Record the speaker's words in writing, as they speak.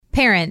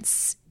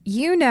Parents,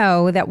 you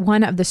know that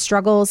one of the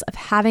struggles of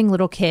having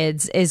little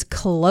kids is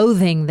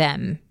clothing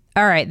them.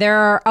 All right, there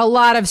are a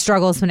lot of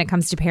struggles when it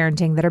comes to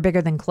parenting that are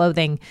bigger than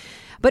clothing.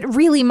 But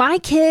really, my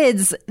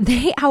kids,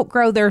 they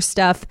outgrow their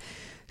stuff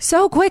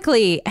so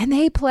quickly and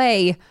they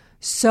play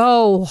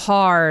so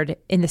hard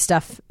in the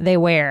stuff they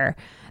wear.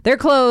 Their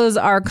clothes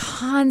are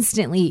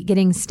constantly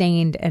getting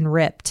stained and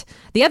ripped.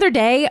 The other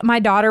day,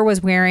 my daughter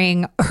was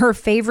wearing her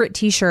favorite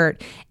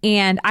t-shirt,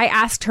 and I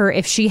asked her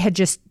if she had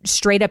just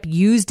straight up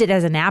used it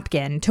as a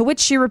napkin, to which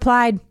she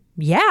replied,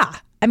 yeah.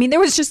 I mean, there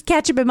was just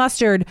ketchup and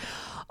mustard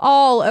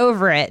all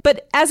over it.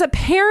 But as a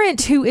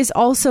parent who is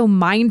also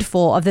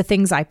mindful of the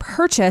things I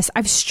purchase,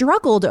 I've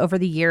struggled over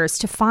the years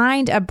to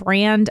find a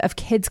brand of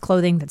kids'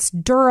 clothing that's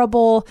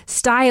durable,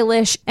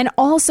 stylish, and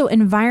also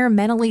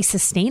environmentally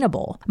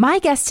sustainable. My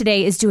guest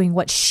today is doing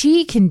what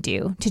she can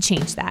do to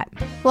change that.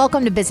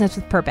 Welcome to Business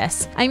with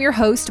Purpose. I'm your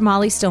host,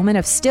 Molly Stillman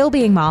of Still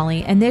Being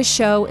Molly, and this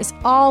show is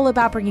all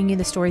about bringing you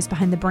the stories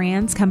behind the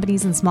brands,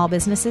 companies, and small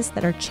businesses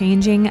that are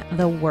changing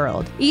the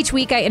world. Each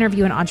week, I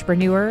interview an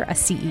entrepreneur, a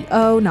CEO,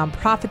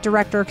 nonprofit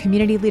director,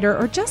 community leader,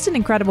 or just an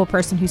incredible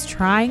person who's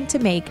trying to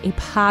make a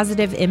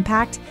positive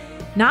impact,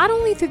 not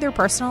only through their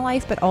personal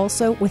life, but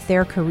also with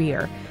their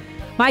career.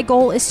 My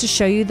goal is to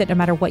show you that no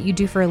matter what you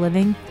do for a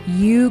living,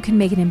 you can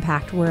make an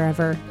impact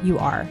wherever you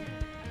are.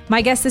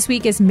 My guest this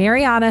week is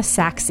Mariana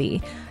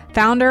Sachse,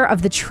 founder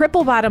of the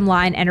triple bottom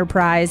line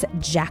enterprise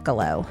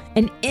Jackalow,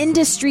 an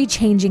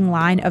industry-changing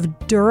line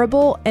of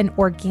durable and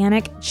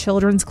organic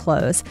children's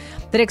clothes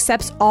that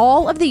accepts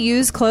all of the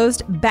used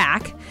clothes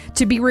back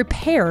to be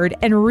repaired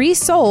and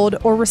resold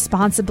or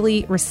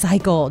responsibly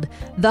recycled,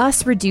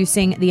 thus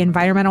reducing the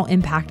environmental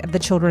impact of the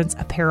children's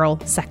apparel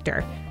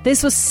sector.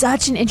 This was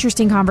such an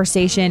interesting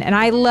conversation, and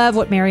I love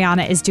what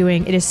Mariana is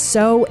doing. It is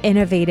so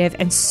innovative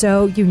and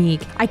so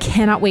unique. I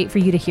cannot wait for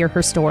you to hear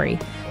her story.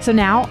 So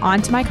now,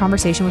 on to my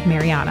conversation with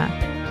Mariana.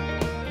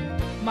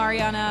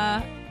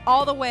 Mariana,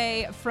 all the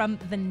way from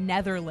the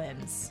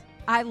Netherlands.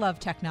 I love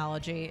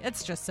technology.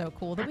 It's just so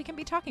cool that we can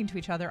be talking to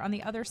each other on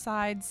the other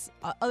sides,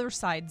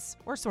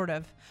 or sort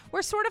of.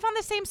 We're sort of on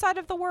the same side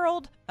of the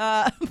world,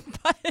 but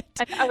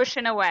an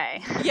ocean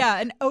away. Yeah,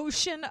 an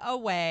ocean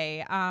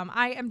away.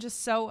 I am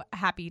just so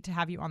happy to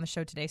have you on the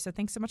show today. So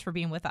thanks so much for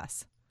being with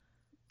us.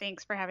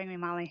 Thanks for having me,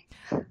 Molly.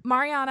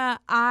 Mariana,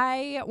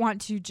 I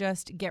want to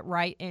just get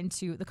right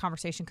into the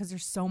conversation because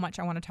there's so much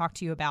I want to talk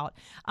to you about.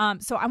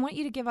 So I want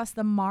you to give us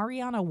the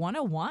Mariana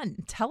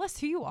 101. Tell us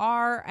who you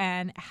are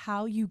and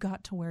how you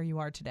got to where you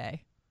are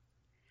today.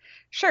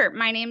 Sure.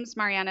 My name's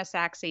Mariana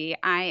Sachse.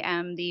 I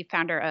am the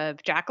founder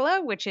of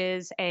Jackalow, which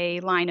is a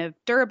line of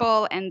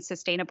durable and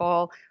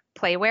sustainable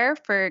playwear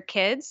for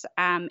kids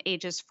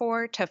ages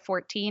 4 to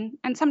 14,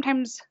 and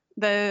sometimes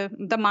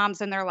the moms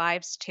in their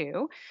lives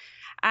too.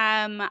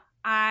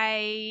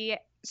 I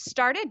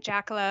started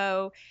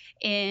Jackalow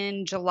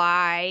in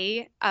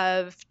July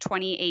of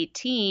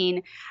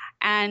 2018.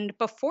 And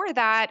before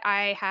that,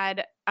 I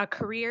had a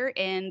career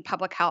in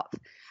public health.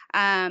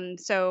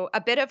 So a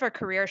bit of a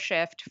career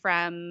shift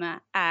from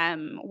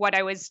what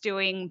I was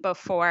doing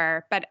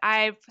before. But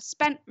I've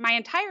spent my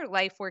entire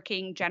life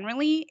working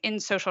generally in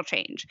social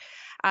change.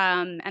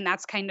 And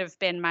that's kind of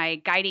been my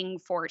guiding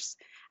force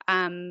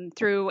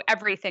through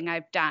everything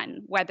I've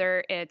done,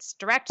 whether it's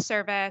direct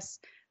service,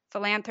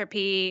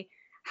 philanthropy,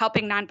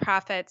 helping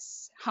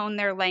nonprofits hone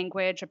their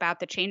language about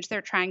the change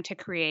they're trying to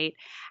create,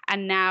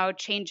 and now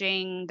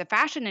changing the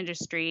fashion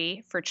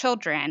industry for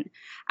children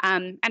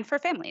and for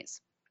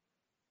families.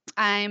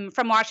 I'm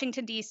from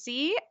Washington,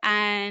 D.C.,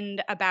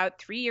 and about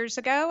 3 years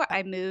ago,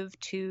 I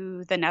moved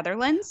to the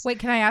Netherlands. Wait,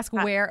 can I ask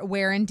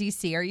where in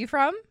D.C. are you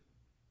from?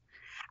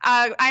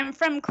 I'm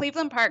from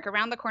Cleveland Park,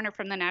 around the corner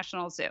from the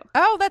National Zoo.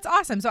 Oh, that's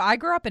awesome. So I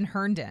grew up in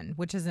Herndon,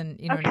 which is in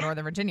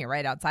Northern Virginia,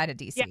 right outside of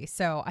DC. Yeah.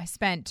 So I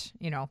spent,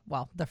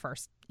 the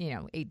first,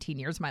 18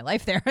 years of my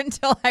life there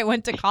until I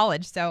went to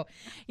college. So,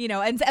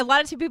 and a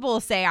lot of people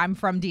will say I'm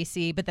from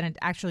DC, but then it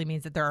actually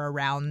means that they're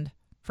around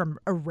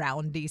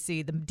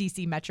DC, the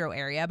DC metro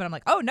area. But I'm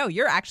like, oh no,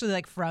 you're actually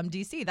like from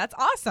DC. That's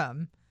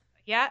awesome.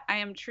 Yeah, I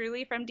am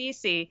truly from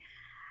DC.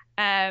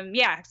 So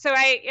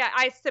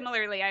I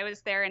similarly, I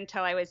was there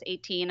until I was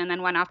 18 and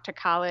then went off to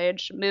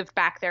college, moved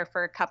back there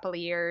for a couple of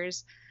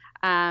years,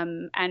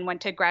 and went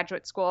to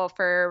graduate school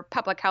for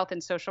public health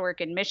and social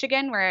work in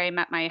Michigan, where I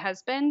met my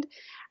husband.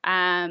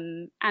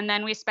 And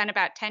then we spent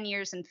about 10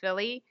 years in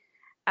Philly,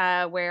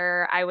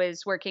 where I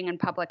was working in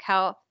public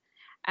health.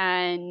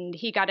 And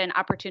he got an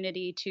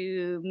opportunity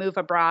to move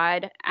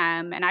abroad.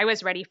 And I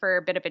was ready for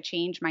a bit of a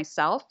change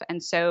myself.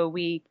 And so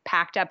we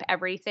packed up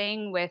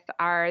everything with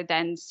our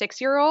then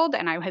 6-year-old,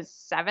 and I was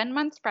 7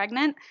 months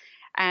pregnant,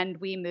 and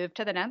we moved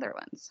to the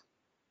Netherlands.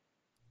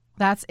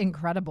 That's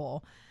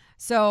incredible.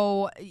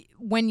 So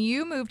when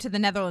you moved to the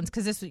Netherlands,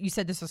 because you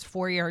said this was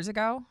 4 years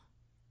ago?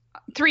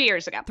 3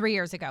 years ago. 3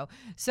 years ago.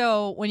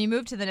 So when you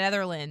moved to the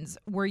Netherlands,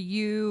 were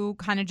you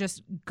kind of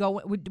just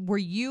were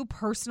you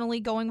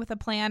personally going with a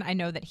plan? I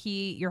know that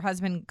your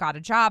husband got a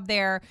job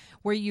there.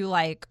 Were you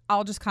like,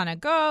 I'll just kind of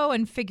go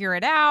and figure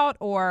it out?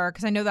 Or,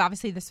 because I know that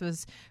obviously this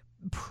was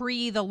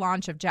pre the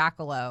launch of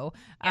Jackalow,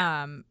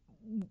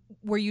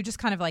 were you just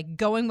kind of like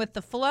going with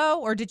the flow,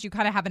 or did you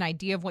kind of have an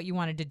idea of what you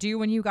wanted to do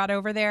when you got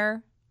over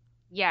there?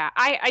 Yeah,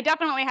 I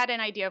definitely had an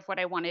idea of what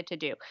I wanted to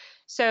do.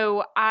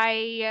 So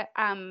I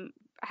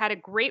had a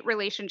great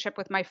relationship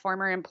with my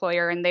former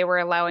employer, and they were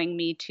allowing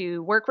me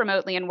to work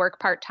remotely and work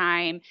part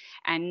time.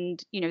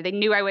 And they knew they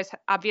knew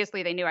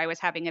I was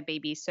having a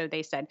baby, so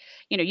they said,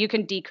 you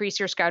can decrease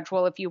your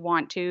schedule if you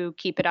want to,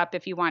 keep it up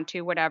if you want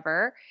to,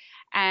 whatever.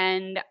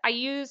 And I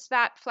used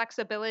that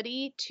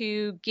flexibility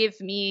to give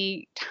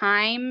me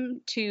time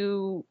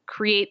to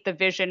create the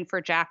vision for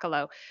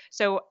Jackalow.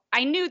 So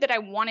I knew that I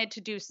wanted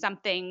to do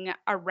something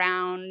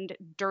around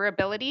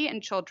durability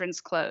in children's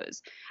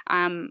clothes.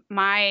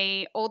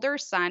 My older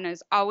son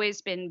has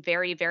always been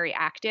very, very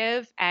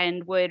active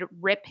and would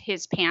rip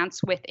his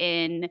pants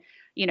within,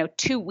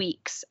 2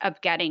 weeks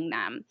of getting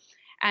them.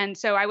 And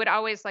so I would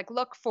always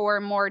look for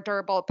more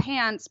durable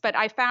pants, but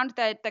I found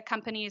that the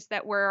companies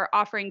that were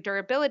offering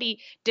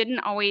durability didn't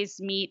always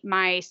meet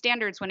my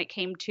standards when it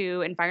came to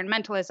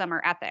environmentalism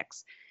or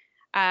ethics.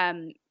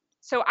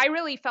 So I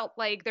really felt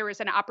like there was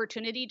an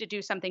opportunity to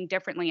do something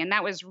differently. And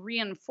that was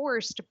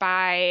reinforced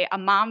by a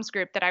mom's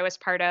group that I was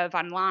part of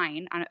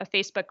online, on a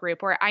Facebook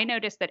group, where I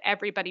noticed that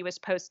everybody was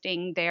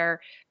posting their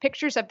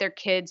pictures of their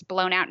kids'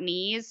 blown out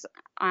knees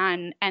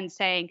on and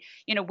saying,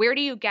 where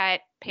do you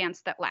get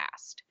pants that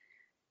last?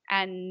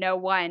 And no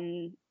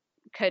one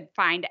could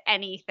find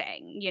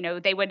anything.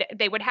 They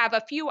would have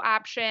a few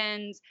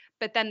options,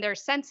 but then their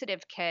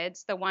sensitive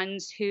kids, the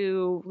ones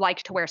who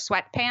like to wear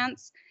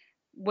sweatpants,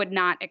 would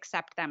not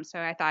accept them. So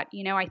I thought,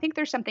 I think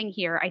there's something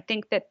here. I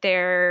think that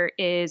there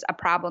is a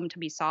problem to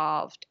be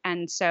solved.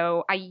 And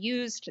so I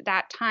used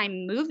that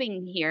time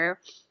moving here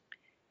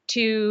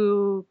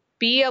to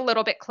be a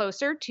little bit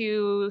closer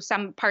to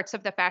some parts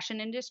of the fashion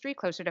industry,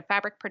 closer to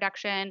fabric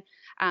production,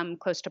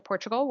 close to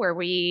Portugal, where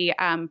we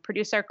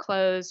produce our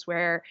clothes,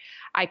 where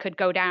I could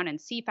go down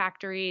and see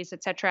factories,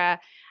 etc.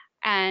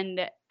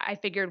 And I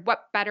figured,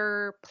 what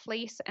better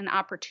place and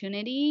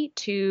opportunity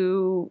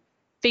to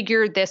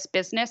figure this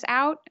business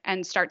out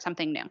and start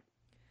something new.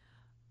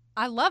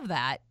 I love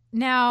that.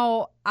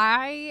 Now,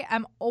 I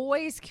am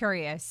always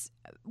curious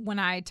when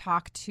I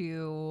talk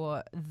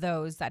to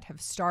those that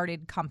have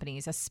started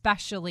companies,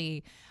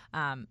 especially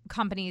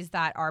companies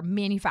that are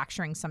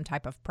manufacturing some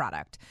type of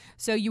product.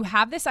 So you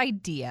have this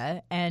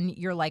idea and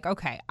you're like,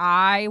 okay,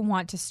 I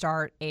want to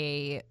start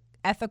a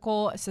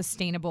ethical,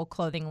 sustainable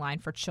clothing line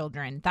for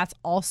children that's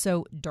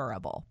also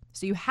durable.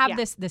 So you have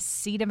this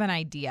seed of an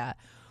idea.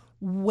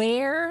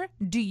 Where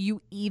do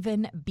you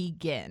even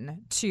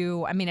begin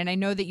to, and I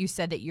know that you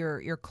said that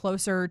you're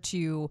closer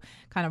to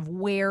kind of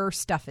where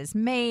stuff is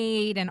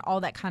made and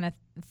all that kind of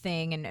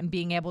thing, and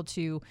being able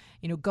to,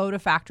 go to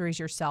factories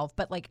yourself,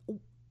 but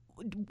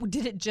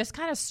did it just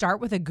kind of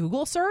start with a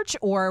Google search,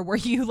 or were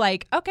you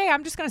like, okay,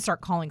 I'm just going to start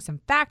calling some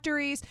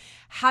factories?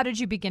 How did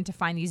you begin to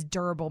find these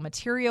durable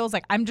materials?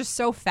 I'm just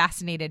so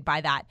fascinated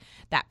by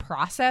that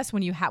process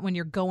when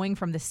you're going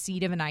from the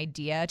seed of an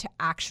idea to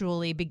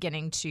actually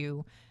beginning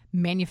to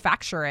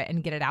manufacture it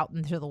and get it out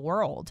into the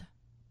world.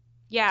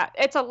 Yeah,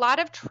 it's a lot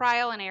of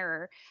trial and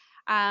error.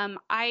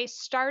 I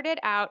started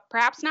out,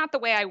 perhaps not the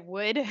way I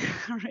would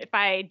if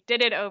I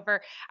did it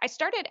over. I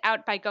started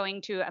out by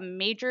going to a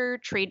major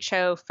trade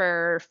show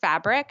for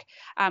fabric,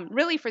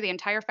 really for the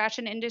entire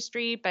fashion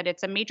industry, but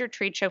it's a major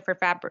trade show for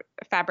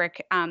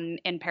fabric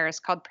in Paris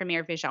called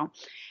Première Vision.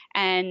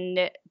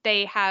 And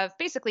they have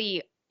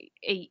basically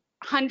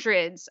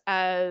hundreds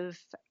of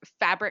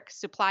fabric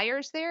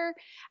suppliers there,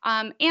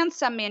 and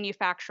some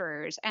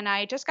manufacturers. And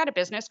I just got a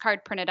business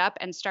card printed up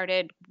and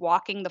started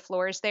walking the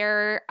floors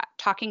there,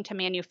 talking to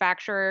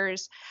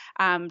manufacturers,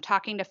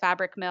 talking to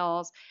fabric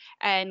mills,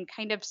 and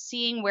kind of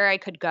seeing where I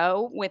could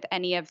go with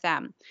any of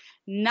them.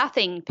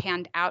 Nothing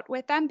panned out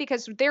with them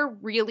because they're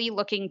really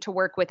looking to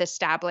work with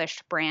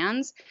established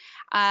brands.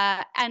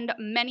 And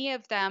many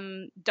of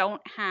them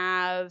don't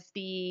have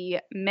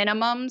the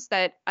minimums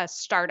that a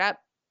startup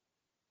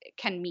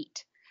can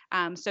meet.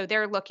 So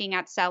they're looking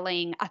at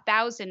selling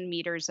 1,000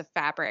 meters of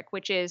fabric,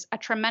 which is a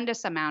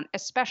tremendous amount,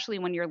 especially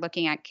when you're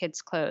looking at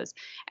kids' clothes.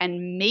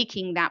 And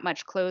making that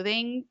much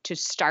clothing to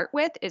start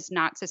with is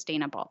not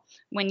sustainable.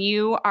 When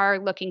you are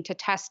looking to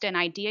test an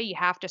idea, you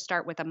have to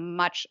start with a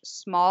much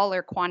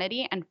smaller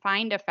quantity and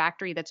find a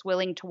factory that's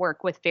willing to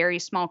work with very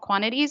small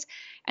quantities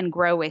and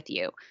grow with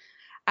you.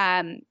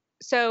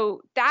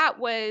 So that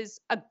was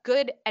a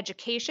good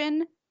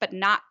education, but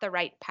not the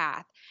right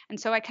path. And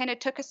so I kind of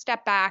took a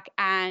step back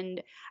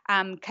and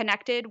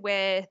connected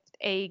with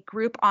a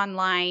group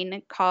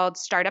online called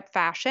Startup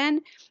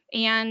Fashion.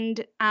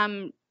 And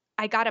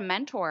I got a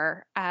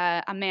mentor,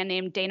 a man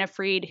named Dana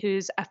Freed,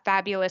 who's a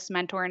fabulous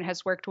mentor and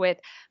has worked with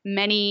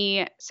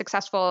many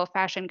successful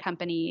fashion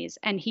companies.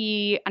 And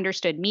he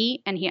understood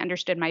me and he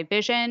understood my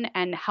vision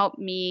and helped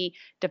me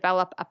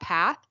develop a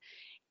path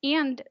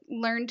and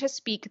learn to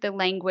speak the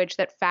language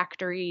that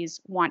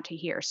factories want to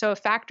hear. So if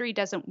a factory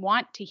doesn't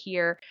want to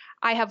hear,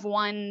 I have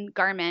one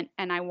garment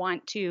and I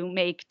want to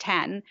make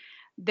 10,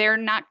 they're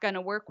not going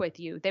to work with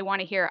you. They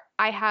want to hear,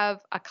 I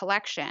have a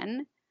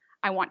collection.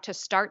 I want to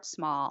start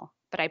small,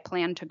 but I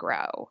plan to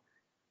grow.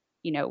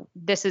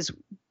 This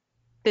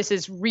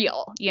is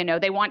real.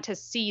 They want to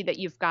see that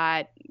you've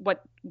got what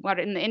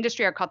in the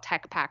industry are called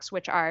tech packs,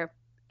 which are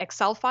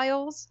Excel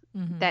files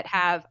that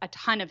have a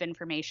ton of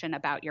information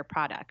about your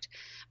product,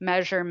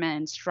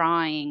 measurements,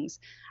 drawings,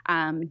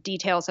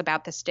 details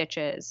about the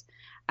stitches.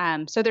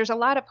 So there's a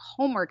lot of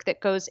homework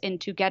that goes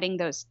into getting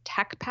those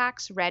tech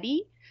packs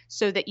ready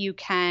so that you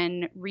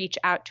can reach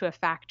out to a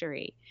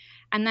factory.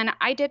 And then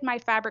I did my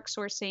fabric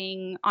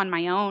sourcing on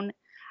my own,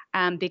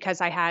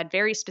 because I had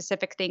very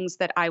specific things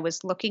that I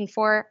was looking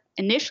for.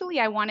 Initially,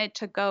 I wanted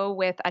to go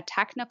with a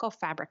technical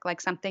fabric, like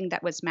something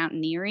that was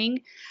mountaineering.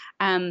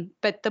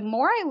 But the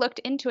more I looked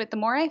into it, the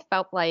more I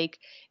felt like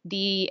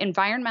the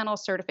environmental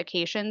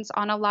certifications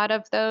on a lot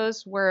of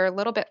those were a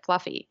little bit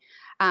fluffy,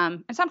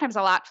 and sometimes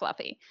a lot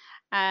fluffy.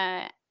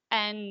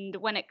 And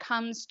when it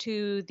comes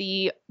to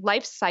the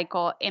life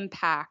cycle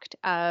impact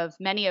of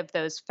many of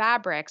those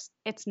fabrics,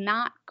 it's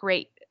not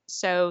great.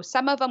 So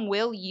some of them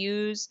will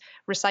use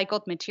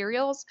recycled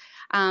materials,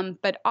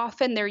 but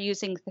often they're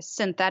using the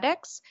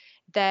synthetics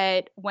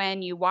that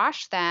when you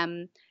wash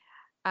them,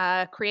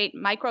 create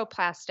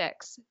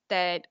microplastics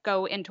that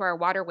go into our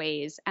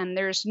waterways. And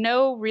there's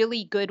no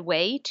really good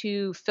way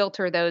to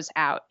filter those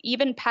out.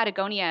 Even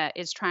Patagonia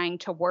is trying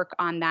to work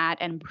on that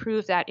and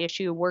improve that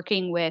issue,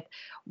 working with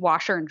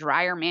washer and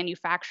dryer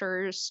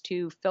manufacturers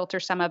to filter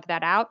some of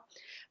that out.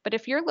 But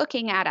if you're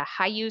looking at a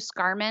high use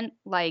garment,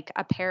 like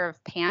a pair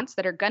of pants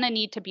that are going to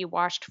need to be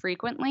washed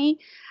frequently,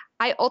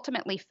 I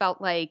ultimately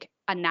felt like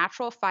a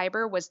natural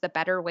fiber was the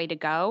better way to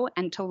go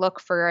and to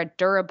look for a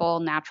durable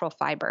natural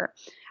fiber.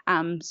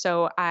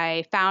 So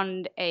I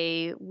found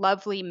a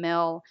lovely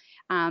mill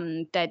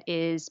that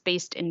is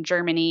based in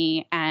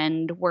Germany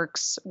and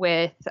works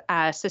with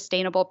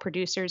sustainable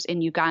producers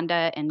in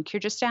Uganda and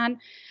Kyrgyzstan,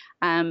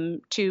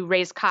 to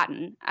raise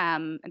cotton at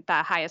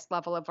the highest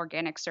level of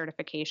organic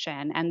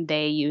certification. And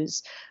they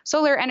use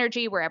solar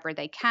energy wherever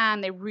they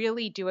can. They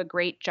really do a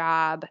great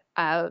job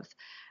of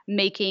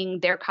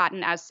making their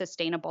cotton as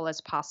sustainable as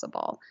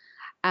possible.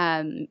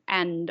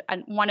 And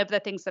one of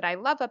the things that I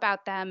love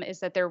about them is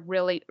that they're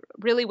really,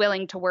 really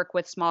willing to work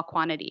with small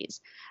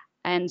quantities.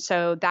 And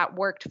so that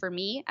worked for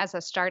me as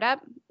a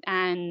startup.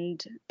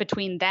 And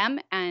between them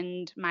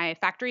and my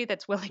factory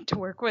that's willing to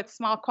work with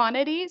small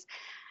quantities,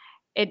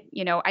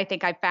 I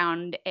think I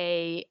found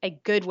a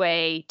good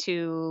way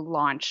to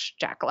launch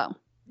Jackalow.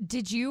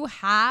 Did you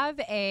have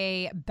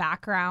a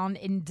background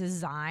in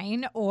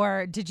design,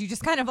 or did you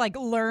just kind of like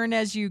learn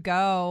as you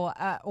go?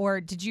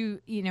 Or did you,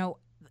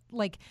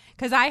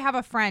 because I have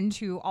a friend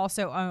who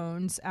also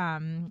owns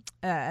an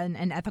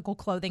ethical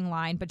clothing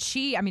line, but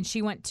she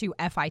went to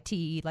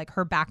FIT, like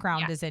her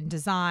background is in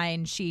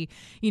design. She,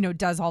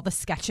 does all the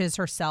sketches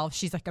herself.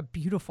 She's like a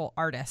beautiful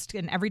artist.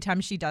 And every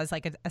time she does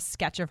like a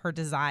sketch of her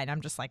design,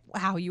 I'm just like,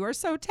 wow, you are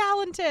so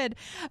talented.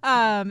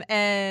 But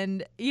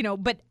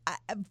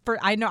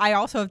I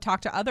also have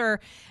talked to other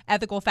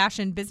ethical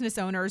fashion business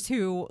owners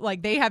who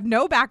like, they have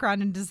no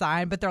background in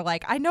design, but they're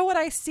like, I know what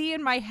I see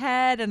in my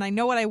head and I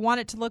know what I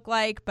want it to look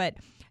like. But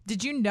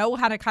did you know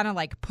how to kind of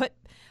like put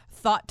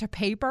thought to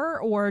paper,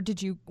 or did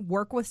you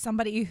work with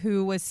somebody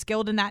who was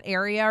skilled in that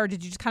area, or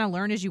did you just kind of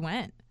learn as you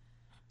went?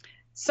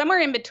 Somewhere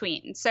in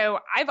between. So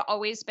I've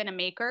always been a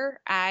maker.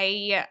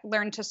 I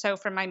learned to sew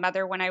from my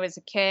mother when I was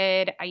a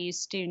kid. I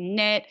used to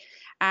knit,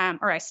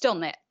 or I still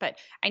knit, but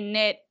I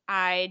knit,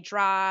 I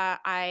draw,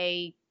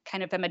 I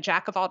kind of am a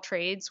jack of all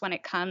trades when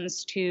it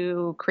comes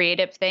to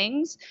creative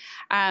things.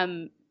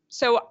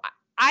 So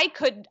I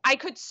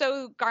could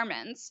sew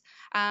garments,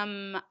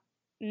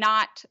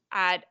 not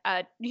at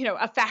a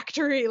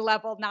factory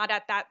level, not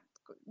at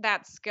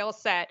that skill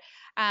set.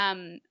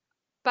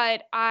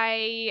 But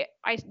I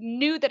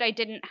knew that I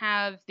didn't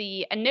have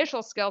the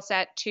initial skill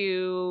set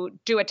to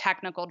do a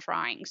technical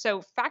drawing.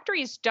 So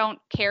factories don't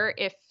care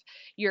if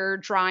your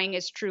drawing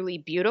is truly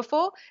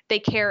beautiful. They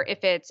care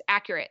if it's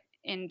accurate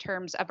in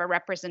terms of a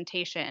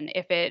representation,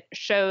 if it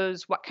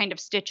shows what kind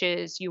of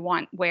stitches you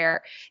want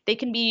where. They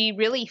can be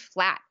really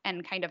flat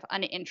and kind of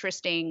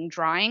uninteresting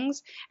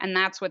drawings, and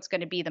that's what's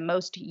going to be the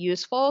most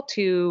useful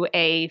to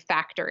a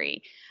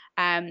factory.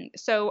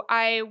 So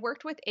I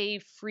worked with a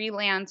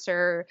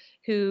freelancer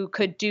who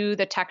could do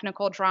the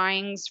technical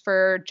drawings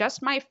for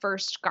just my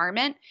first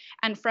garment.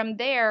 And from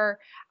there,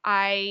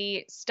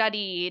 I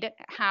studied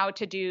how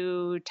to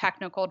do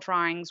technical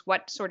drawings,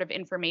 what sort of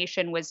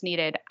information was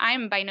needed.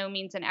 I'm by no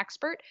means an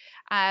expert,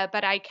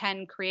 but I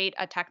can create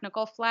a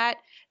technical flat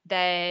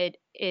that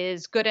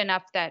is good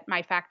enough that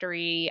my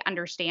factory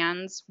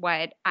understands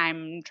what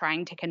I'm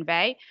trying to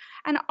convey.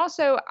 And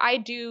also, I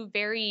do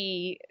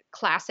very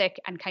classic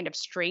and kind of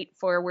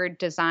straightforward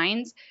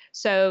designs.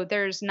 So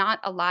there's not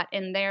a lot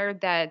in there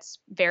that's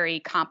very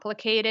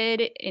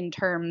complicated in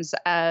terms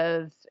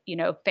of,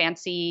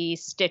 fancy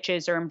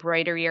stitches or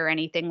embroidery or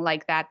anything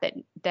like that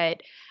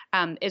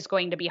is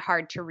going to be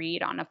hard to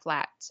read on a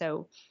flat.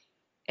 So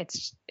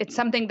it's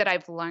something that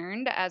I've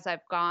learned as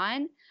I've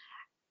gone.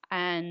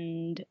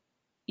 And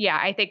yeah,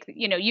 I think,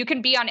 you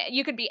can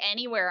be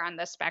anywhere on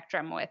the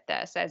spectrum with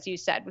this, as you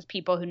said, with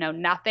people who know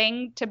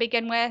nothing to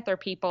begin with, or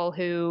people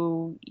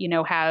who,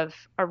 have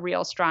a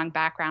real strong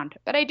background.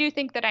 But I do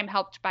think that I'm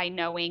helped by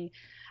knowing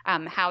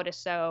how to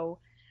sew,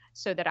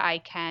 so that I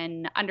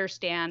can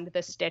understand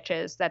the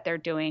stitches that they're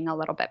doing a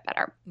little bit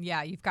better.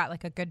 Yeah, you've got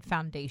like a good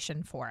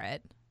foundation for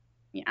it.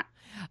 Yeah.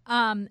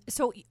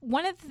 So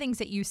one of the things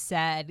that you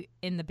said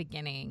in the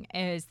beginning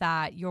is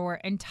that your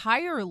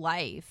entire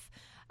life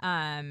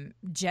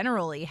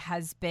generally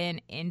has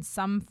been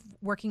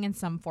working in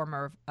some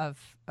form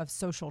of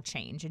social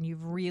change, and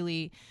you've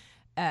really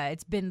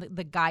it's been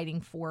the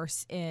guiding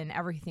force in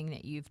everything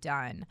that you've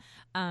done.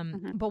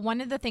 But one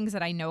of the things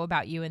that I know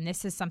about you, and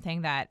this is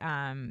something that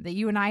that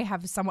you and I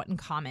have somewhat in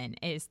common,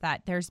 is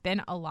that there's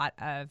been a lot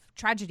of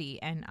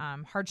tragedy and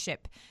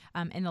hardship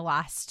in the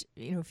last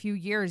few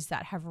years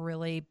that have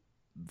really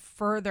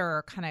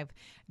further kind of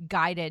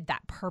guided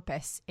that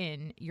purpose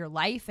in your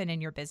life and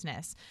in your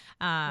business.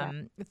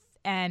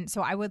 And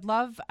so I would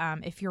love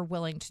if you're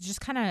willing to just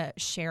kind of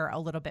share a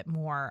little bit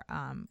more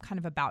kind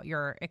of about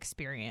your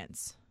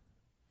experience.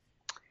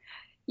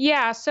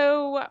 Yeah.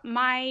 So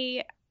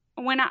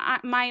when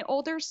my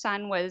older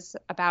son was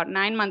about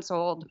 9 months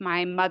old,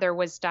 my mother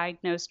was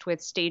diagnosed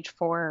with stage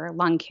 4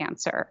 lung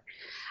cancer.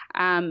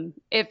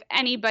 If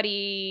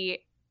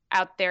anybody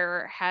out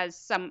there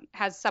has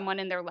someone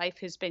in their life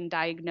who's been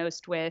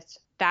diagnosed with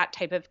that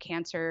type of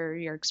cancer,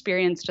 you're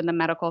experienced in the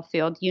medical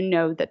field, you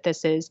know that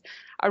this is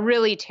a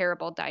really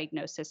terrible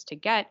diagnosis to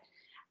get,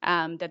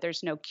 that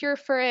there's no cure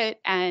for it,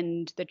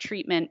 and the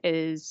treatment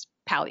is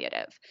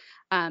palliative,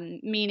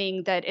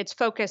 meaning that it's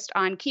focused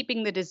on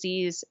keeping the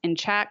disease in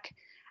check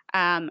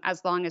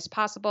as long as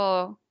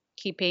possible,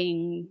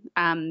 keeping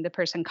the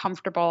person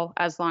comfortable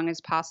as long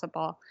as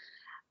possible.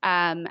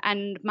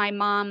 And my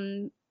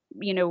mom,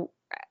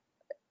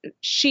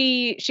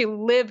 she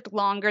lived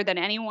longer than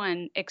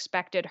anyone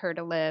expected her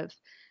to live,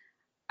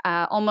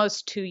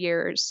 almost 2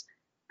 years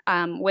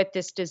with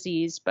this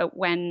disease. But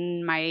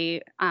when my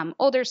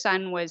older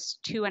son was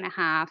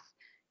 2.5,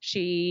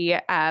 she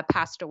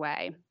passed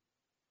away.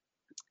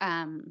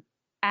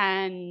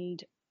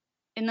 And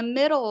in the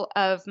middle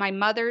of my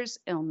mother's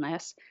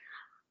illness,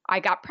 I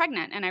got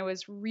pregnant, and I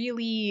was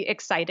really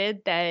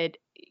excited that,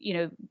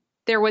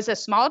 there was a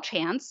small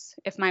chance,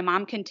 if my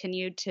mom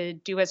continued to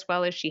do as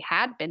well as she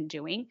had been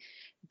doing,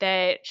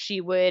 that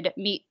she would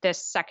meet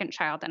this second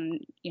child.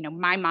 And,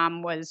 my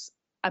mom was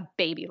a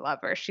baby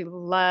lover. She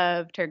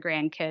loved her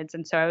grandkids.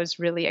 And so I was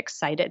really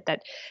excited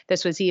that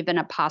this was even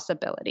a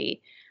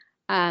possibility.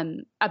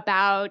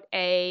 About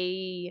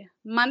a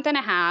month and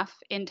a half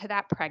into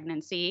that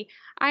pregnancy,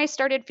 I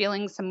started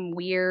feeling some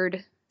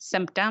weird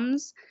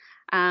symptoms.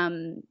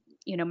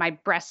 My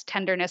breast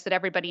tenderness that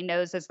everybody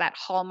knows is that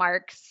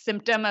hallmark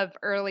symptom of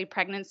early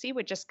pregnancy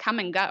would just come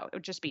and go. It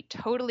would just be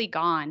totally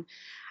gone.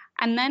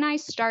 And then I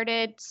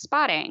started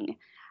spotting.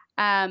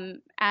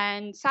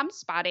 And some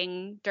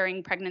spotting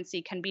during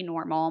pregnancy can be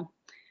normal,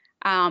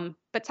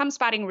 but some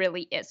spotting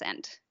really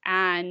isn't.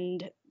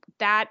 And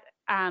that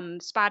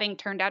spotting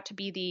turned out to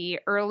be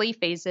the early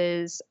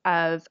phases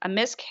of a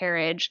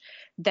miscarriage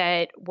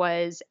that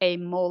was a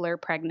molar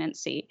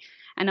pregnancy.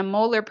 And a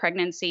molar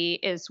pregnancy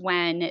is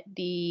when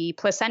the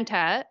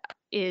placenta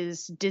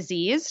is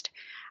diseased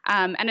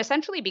and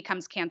essentially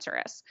becomes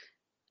cancerous.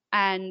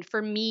 And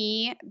for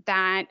me,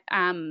 that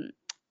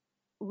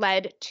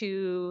led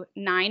to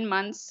 9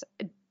 months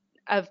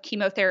of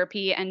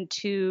chemotherapy and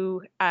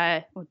two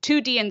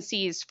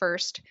DNCs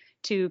first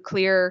to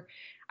clear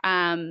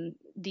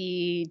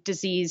the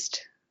diseased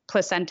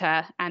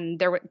placenta. And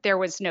there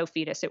was no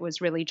fetus. It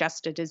was really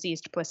just a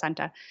diseased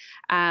placenta.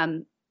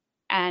 And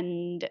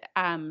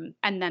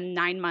then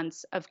 9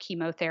 months of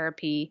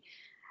chemotherapy,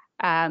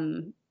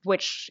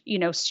 which,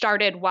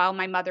 started while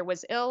my mother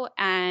was ill,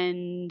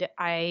 and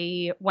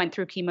I went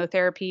through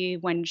chemotherapy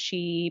when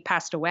she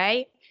passed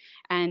away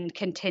and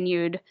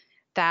continued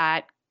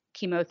that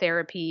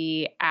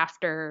chemotherapy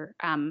after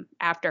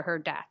her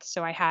death.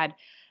 So I had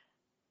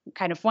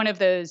kind of one of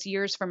those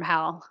years from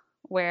hell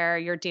where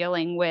you're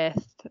dealing with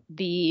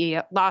the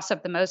loss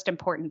of the most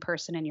important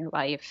person in your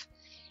life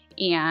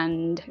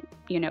and,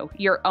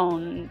 your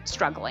own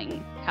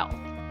struggling health.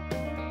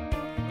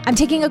 I'm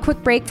taking a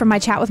quick break from my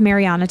chat with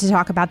Mariana to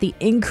talk about the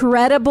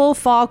incredible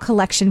fall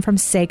collection from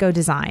Seiko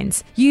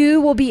Designs.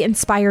 You will be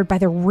inspired by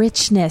the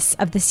richness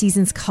of the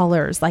season's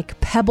colors like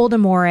pebbled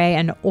amore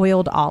and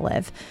oiled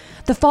olive.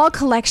 The fall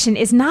collection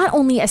is not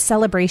only a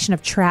celebration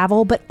of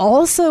travel, but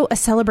also a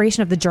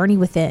celebration of the journey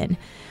within.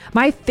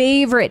 My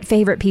favorite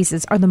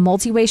pieces are the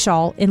multi-way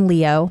shawl in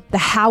Leo, the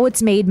How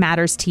It's Made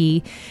Matters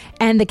tee,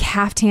 and the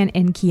caftan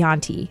in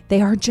Chianti.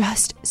 They are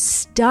just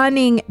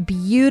stunning,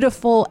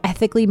 beautiful,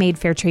 ethically made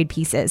fair trade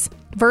pieces.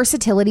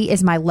 Versatility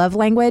is my love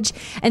language,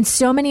 and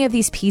so many of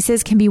these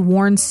pieces can be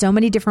worn so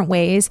many different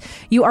ways.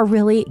 You are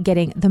really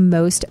getting the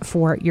most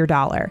for your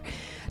dollar.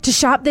 To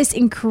shop this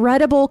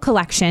incredible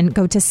collection,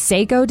 go to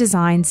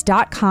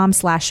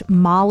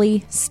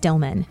seikodesigns.com/Molly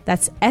Stillman.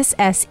 That's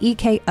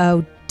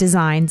SSEKO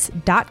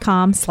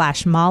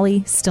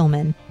designs.com/Molly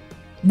Stillman.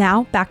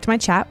 Now back to my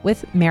chat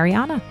with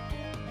Mariana.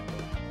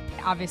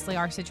 Obviously,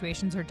 our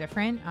situations are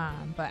different,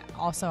 but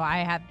also I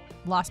had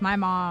lost my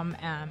mom,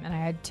 and I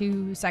had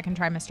 2 second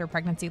trimester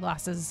pregnancy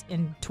losses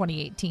in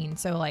 2018.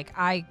 So like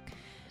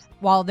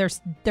while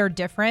they're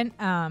different,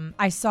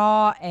 I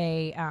saw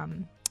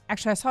I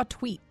saw a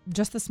tweet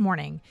just this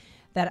morning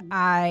that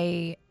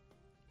I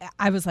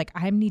was like,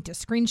 I need to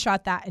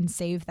screenshot that and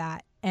save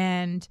that.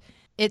 And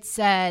it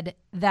said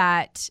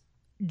that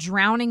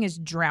drowning is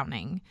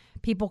drowning.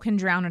 People can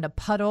drown in a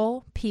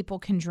puddle. People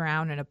can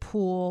drown in a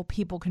pool.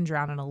 People can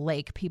drown in a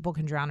lake. People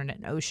can drown in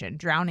an ocean.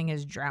 Drowning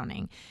is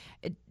drowning.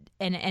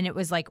 And it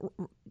was like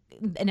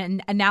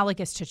an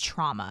analogous to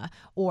trauma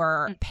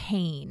or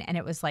pain. And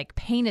it was like,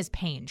 pain is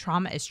pain.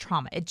 Trauma is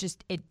trauma.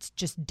 It's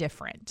just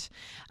different.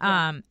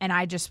 Yeah. And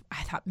I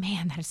thought,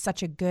 man, that is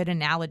such a good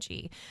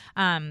analogy.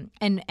 And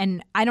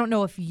I don't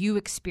know if you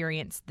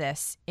experienced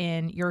this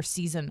in your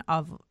season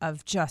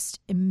of just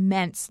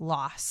immense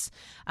loss,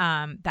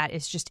 that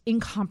is just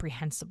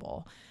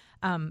incomprehensible.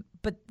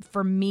 But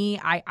for me,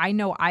 I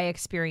know I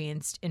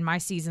experienced in my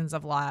seasons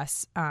of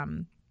loss,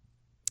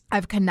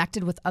 I've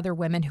connected with other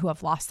women who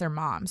have lost their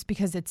moms,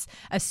 because it's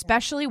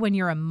especially when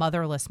you're a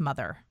motherless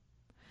mother.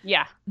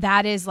 Yeah.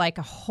 That is like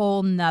a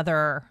whole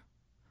nother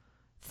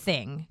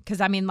thing. Because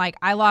I mean, like,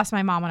 I lost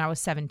my mom when I was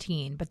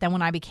 17, but then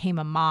when I became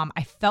a mom,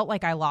 I felt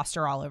like I lost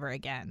her all over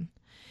again.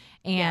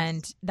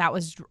 And that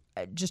was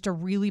just a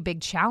really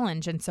big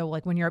challenge. And so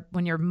like when you're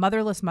a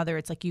motherless mother,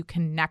 it's like you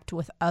connect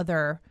with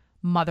other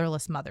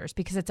motherless mothers,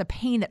 because it's a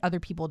pain that other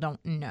people don't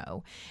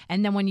know.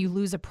 And then when you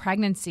lose a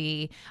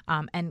pregnancy,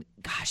 and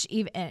gosh,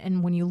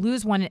 and when you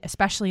lose one,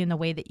 especially in the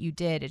way that you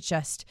did,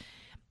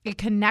 it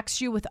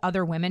connects you with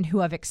other women who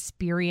have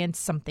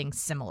experienced something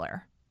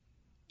similar.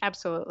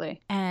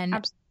 Absolutely.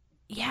 And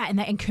yeah,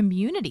 and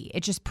community.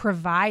 It just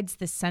provides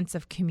this sense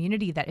of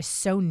community that is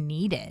so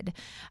needed.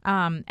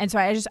 And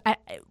so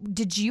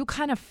did you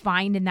kind of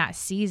find in that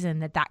season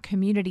that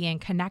community and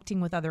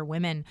connecting with other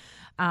women,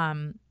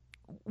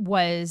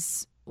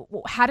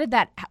 what did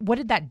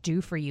that do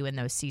for you in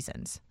those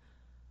seasons?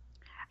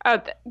 Oh,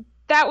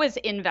 that was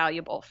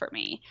invaluable for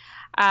me.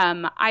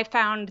 I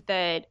found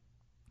that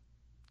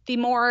the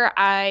more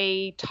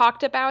I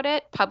talked about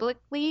it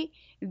publicly,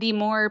 the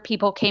more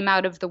people came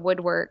out of the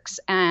woodworks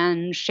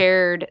and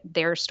shared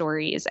their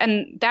stories.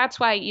 And that's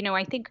why,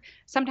 I think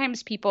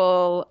sometimes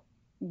people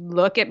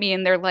look at me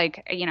and they're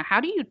like,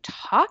 how do you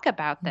talk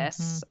about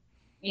this?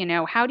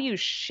 Mm-hmm. How do you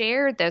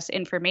share this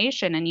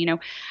information? And,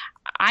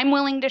 I'm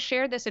willing to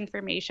share this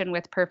information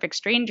with perfect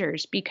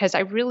strangers, because I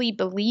really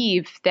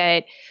believe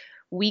that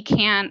we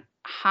can't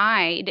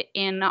hide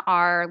in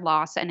our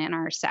loss and in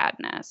our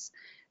sadness.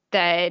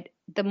 That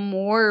the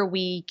more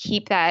we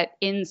keep that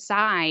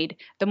inside,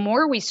 the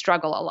more we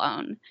struggle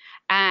alone.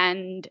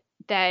 And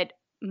that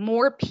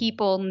more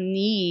people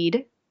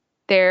need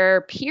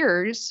their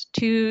peers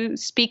to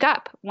speak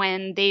up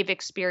when they've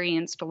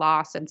experienced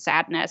loss and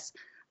sadness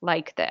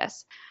like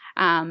this.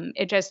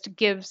 It just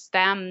gives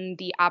them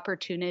the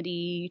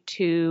opportunity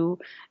to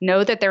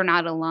know that they're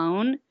not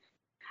alone,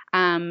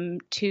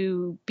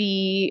 to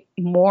be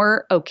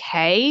more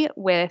okay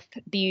with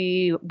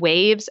the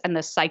waves and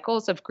the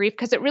cycles of grief,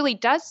 because it really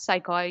does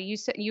cycle.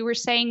 You were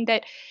saying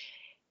that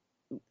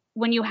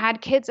when you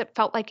had kids, it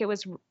felt like it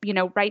was,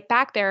 right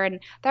back there.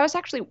 And that was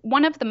actually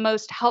one of the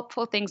most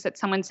helpful things that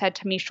someone said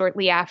to me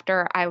shortly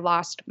after I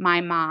lost my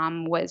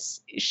mom.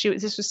 This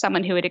was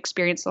someone who had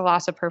experienced the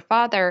loss of her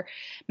father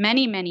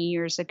many, many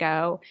years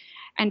ago.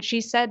 And she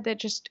said that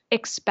just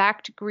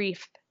expect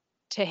grief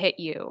to hit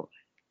you,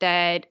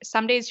 that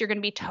some days you're going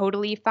to be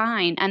totally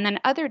fine. And then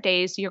other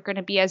days you're going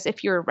to be as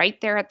if you're right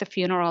there at the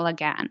funeral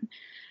again.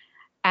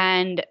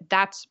 And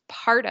that's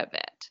part of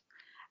it.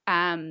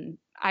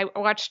 I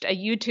watched a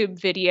YouTube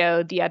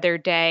video the other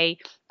day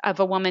of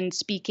a woman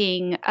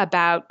speaking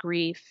about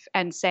grief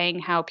and saying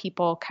how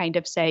people kind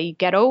of say,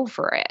 get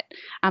over it.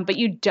 But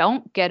you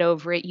don't get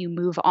over it, you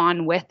move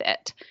on with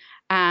it.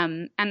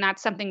 And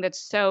that's something that's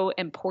so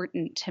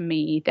important to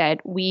me,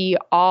 that we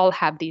all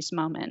have these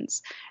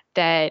moments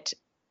that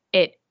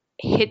it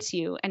hits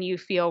you and you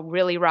feel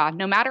really raw,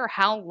 no matter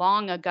how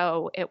long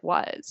ago it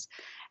was.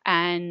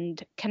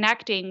 And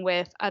connecting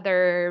with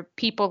other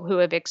people who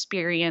have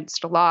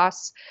experienced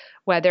loss,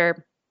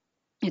 whether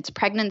it's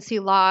pregnancy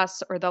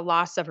loss or the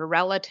loss of a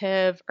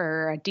relative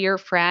or a dear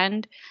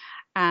friend,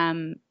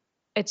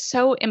 it's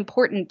so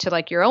important to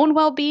like your own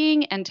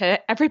well-being and to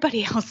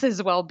everybody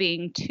else's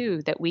well-being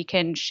too, that we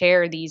can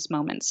share these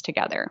moments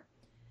together.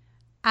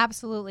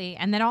 Absolutely.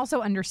 And then also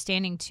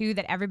understanding too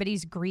that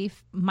everybody's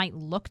grief might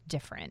look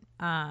different.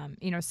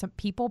 Some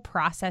people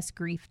process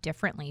grief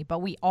differently,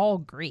 but we all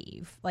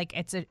grieve. Like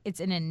it's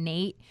an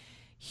innate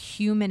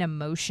human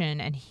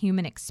emotion and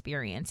human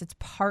experience. It's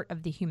part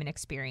of the human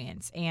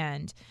experience.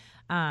 And,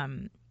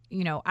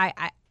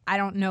 I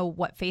don't know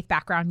what faith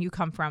background you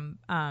come from,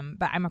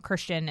 but I'm a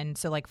Christian. And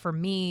so like for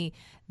me,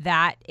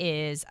 that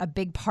is a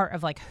big part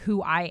of like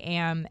who I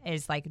am,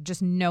 is like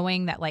just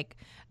knowing that like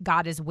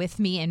God is with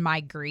me in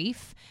my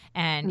grief,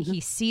 and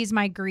he sees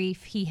my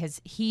grief.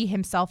 He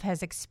himself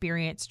has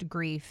experienced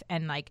grief,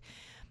 and like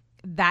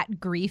that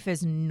grief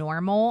is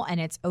normal and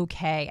it's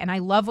okay. And I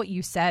love what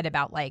you said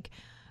about like,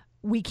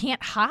 we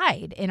can't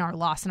hide in our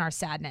loss and our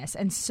sadness.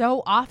 And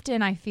so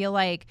often I feel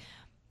like,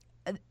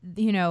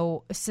 you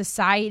know,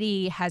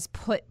 society has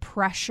put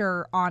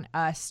pressure on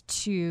us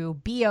to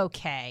be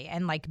okay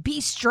and like be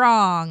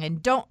strong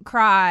and don't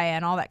cry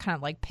and all that, kind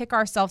of like pick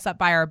ourselves up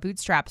by our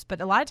bootstraps. But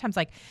a lot of times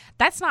like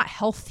that's not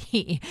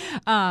healthy.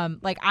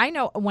 Like I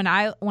know when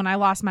I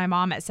lost my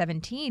mom at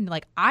 17,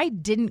 like I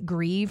didn't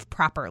grieve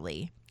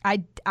properly.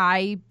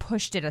 I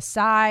pushed it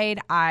aside.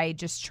 I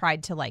just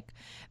tried to like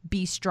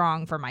be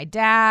strong for my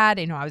dad.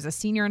 You know, I was a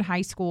senior in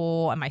high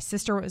school, and my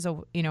sister was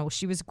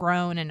she was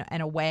grown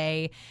and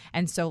away.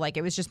 And so like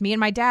it was just me and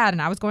my dad,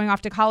 and I was going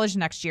off to college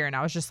next year, and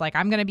I was just like,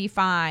 I'm going to be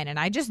fine. And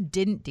I just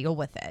didn't deal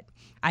with it.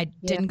 I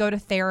didn't go to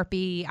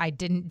therapy. I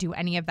didn't do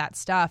any of that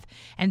stuff.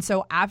 And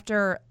so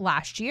after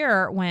last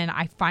year, when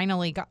I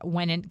finally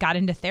got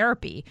into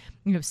therapy,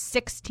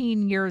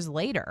 16 years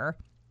later,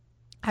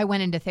 I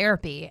went into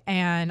therapy,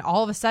 and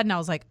all of a sudden I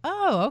was like,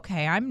 oh,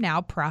 okay, I'm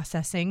now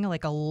processing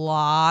like a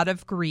lot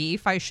of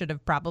grief I should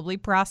have probably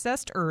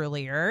processed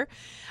earlier,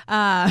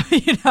 And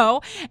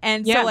so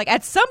like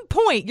at some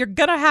point you're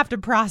going to have to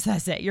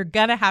process it. You're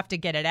going to have to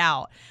get it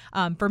out.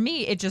 For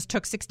me, it just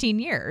took 16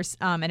 years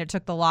and it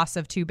took the loss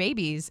of 2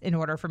 babies in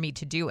order for me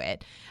to do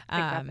it.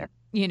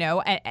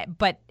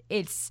 But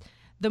it's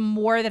the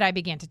more that I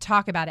began to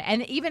talk about it,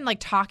 and even like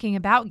talking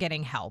about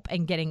getting help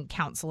and getting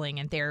counseling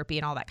and therapy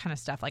and all that kind of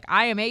stuff, like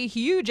I am a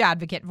huge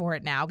advocate for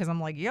it now, because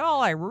I'm like,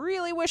 y'all, I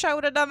really wish I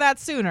would have done that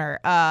sooner,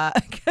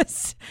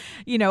 because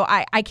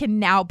I can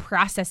now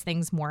process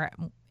things more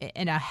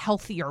in a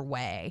healthier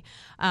way.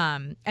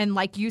 And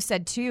like you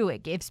said too,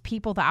 it gives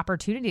people the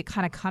opportunity to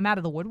kind of come out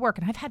of the woodwork.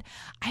 And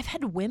I've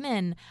had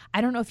women, I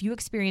don't know if you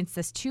experienced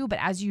this too, but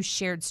as you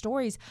shared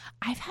stories,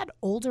 I've had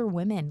older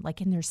women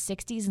like in their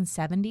 60s and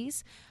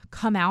 70s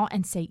come out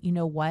and say, you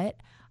know what?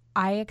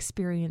 I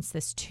experienced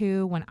this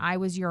too when I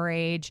was your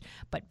age,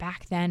 but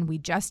back then we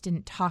just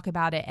didn't talk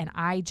about it, and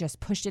I just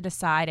pushed it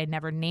aside. I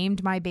never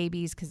named my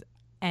babies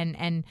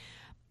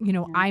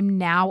I'm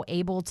now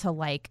able to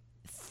like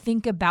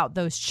think about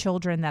those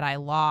children that I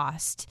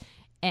lost,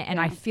 and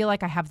I feel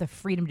like I have the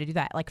freedom to do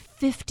that like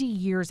 50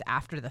 years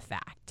after the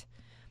fact.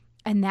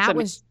 And that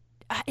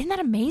isn't that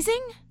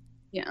amazing?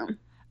 Yeah.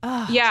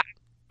 Yeah.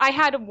 I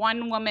had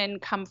one woman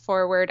come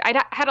forward.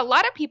 I had a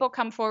lot of people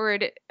come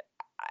forward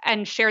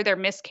and share their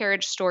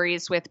miscarriage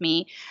stories with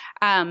me.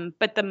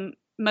 But the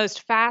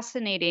most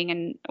fascinating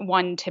and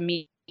one to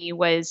me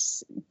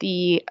was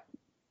the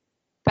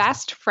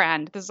best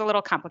friend. This is a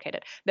little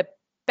complicated. The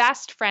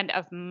best friend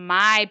of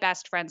my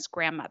best friend's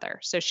grandmother.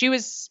 So she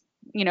was,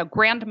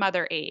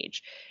 grandmother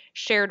age,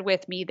 shared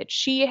with me that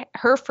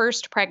her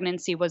first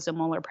pregnancy was a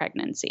molar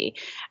pregnancy.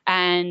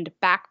 And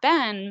back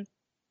then,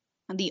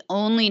 the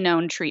only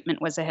known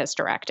treatment was a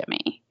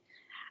hysterectomy.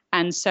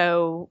 And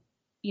so,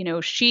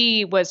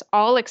 she was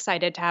all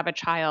excited to have a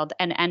child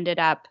and ended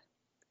up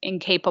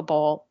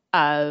incapable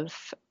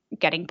of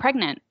getting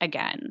pregnant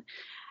again.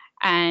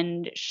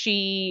 And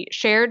she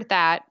shared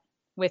that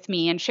with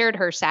me and shared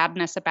her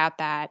sadness about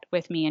that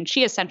with me. And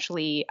she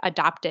essentially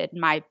adopted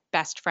my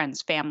best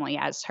friend's family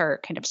as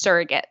her kind of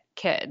surrogate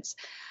kids.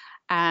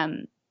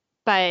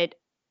 But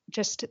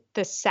just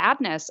the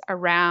sadness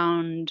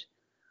around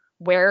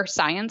where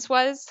science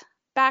was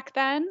back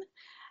then,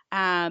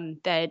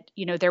 that,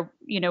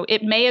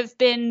 it may have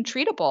been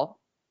treatable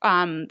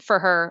for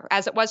her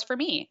as it was for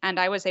me. And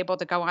I was able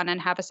to go on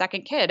and have a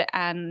second kid,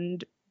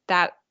 and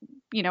that,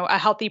 a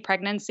healthy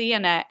pregnancy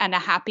and a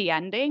happy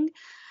ending.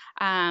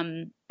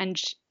 And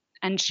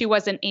she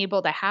wasn't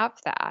able to have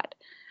that.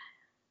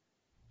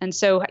 And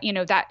so,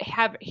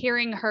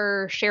 hearing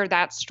her share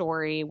that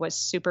story was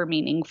super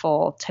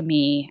meaningful to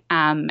me,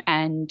 and,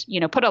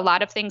 put a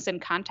lot of things in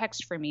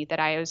context for me,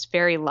 that I was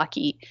very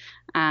lucky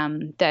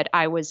that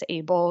I was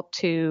able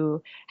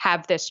to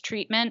have this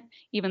treatment,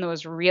 even though it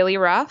was really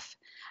rough.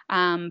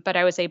 But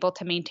I was able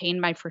to maintain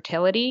my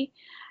fertility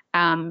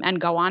and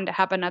go on to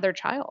have another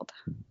child.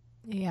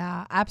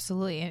 Yeah,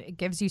 absolutely. It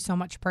gives you so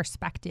much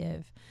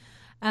perspective.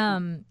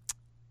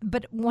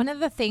 But one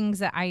of the things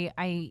that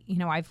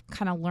I've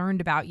kind of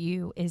learned about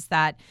you is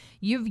that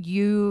you've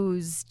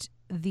used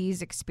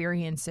these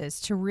experiences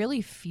to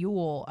really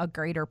fuel a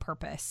greater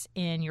purpose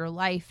in your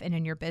life and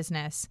in your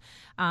business.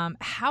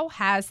 How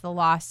has the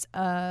loss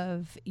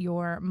of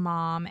your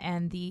mom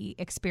and the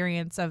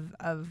experience of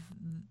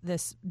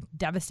this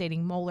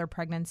devastating molar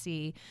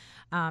pregnancy,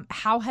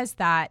 how has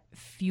that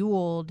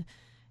fueled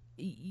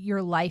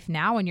your life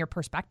now and your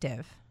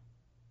perspective?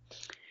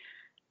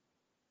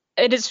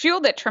 It has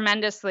fueled it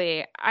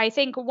tremendously. I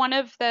think one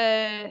of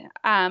the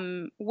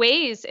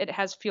ways it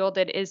has fueled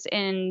it is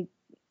in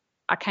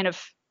a kind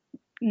of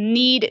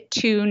need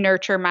to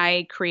nurture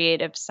my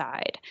creative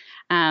side.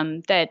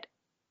 That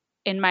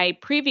in my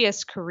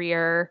previous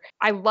career,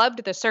 I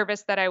loved the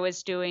service that I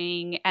was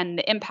doing and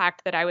the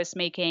impact that I was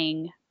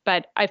making,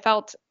 but I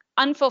felt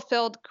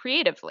unfulfilled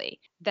creatively,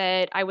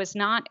 that I was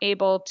not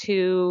able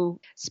to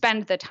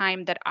spend the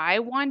time that I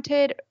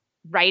wanted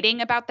writing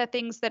about the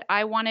things that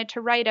I wanted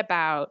to write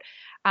about,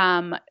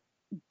 um,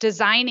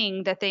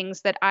 designing the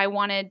things that I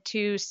wanted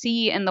to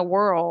see in the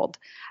world,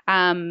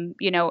 and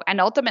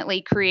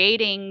ultimately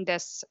creating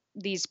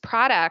these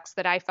products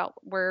that I felt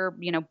were,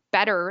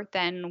 better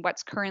than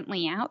what's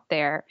currently out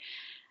there.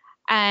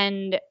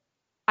 And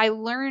I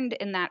learned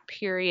in that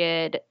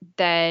period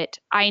that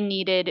I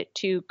needed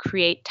to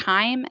create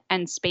time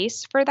and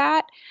space for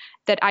that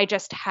I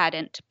just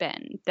hadn't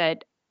been.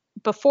 That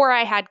before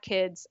I had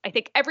kids, I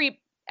think every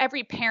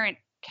parent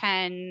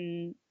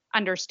can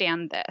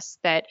understand this,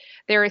 that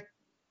there are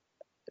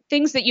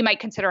things that you might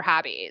consider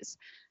hobbies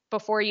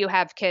before you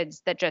have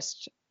kids that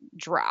just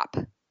drop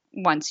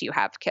once you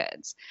have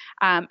kids.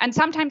 And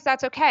sometimes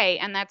that's okay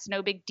and that's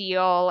no big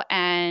deal.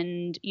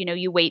 And,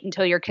 you wait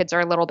until your kids are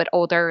a little bit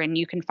older and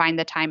you can find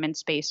the time and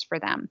space for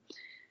them.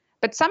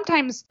 But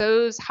sometimes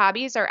those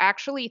hobbies are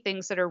actually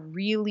things that are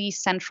really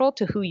central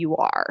to who you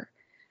are.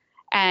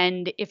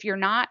 And if you're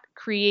not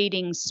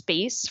creating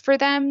space for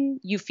them,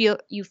 you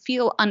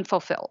feel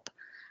unfulfilled.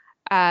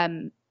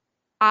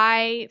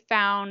 I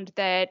found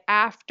that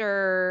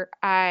after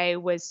I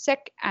was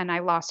sick and I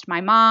lost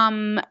my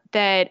mom,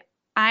 that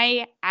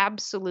I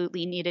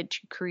absolutely needed to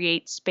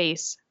create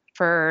space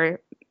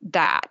for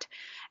that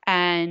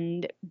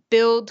and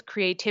build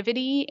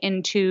creativity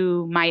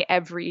into my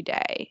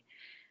everyday.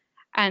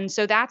 And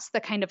so that's the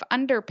kind of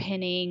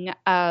underpinning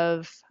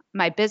of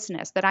my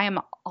business, that I am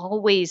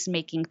always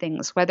making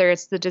things, whether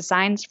it's the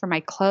designs for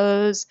my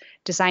clothes,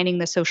 designing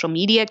the social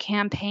media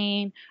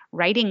campaign,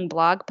 writing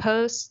blog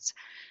posts.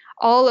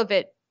 All of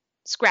it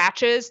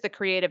scratches the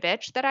creative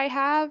itch that I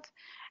have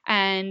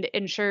and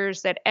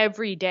ensures that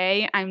every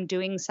day I'm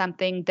doing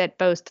something that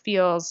both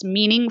feels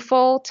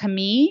meaningful to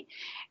me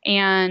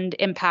and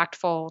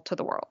impactful to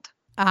the world.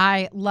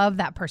 I love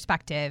that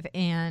perspective.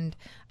 And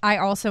I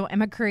also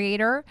am a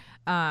creator.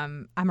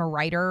 I'm a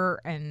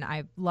writer and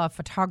I love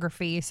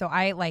photography. So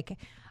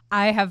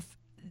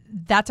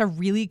that's a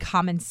really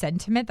common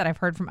sentiment that I've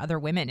heard from other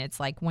women. It's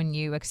like when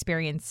you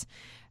experience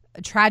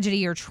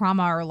tragedy or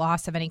trauma or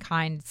loss of any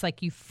kind, it's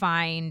like you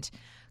find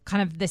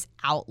kind of this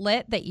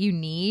outlet that you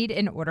need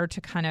in order to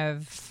kind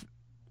of,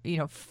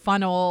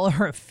 funnel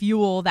or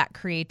fuel that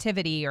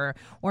creativity, or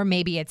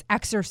maybe it's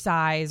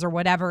exercise or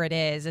whatever it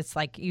is. It's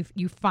like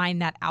you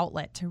find that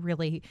outlet to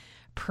really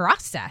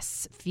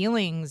process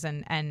feelings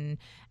and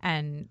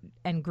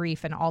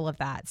grief and all of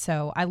that.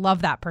 So I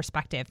love that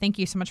perspective. Thank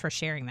you so much for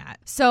sharing that.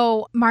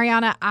 So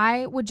Mariana,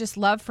 I would just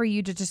love for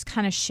you to just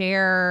kind of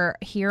share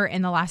here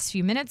in the last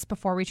few minutes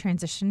before we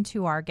transition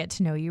to our get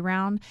to know you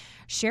round.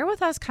 Share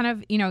with us kind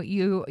of,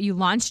 you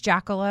launched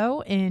Jackalow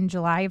in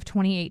July of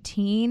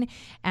 2018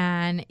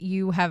 and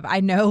you have,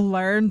 I know,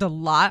 learned a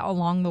lot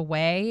along the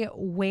way.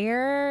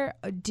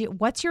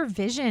 What's your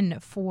vision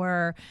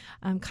for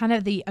kind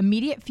of the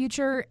immediate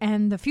future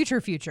and the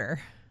future?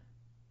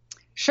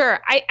 Sure.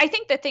 I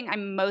think the thing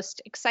I'm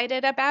most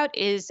excited about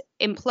is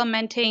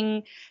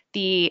implementing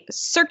the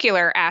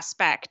circular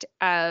aspect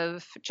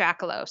of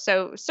Jackalow.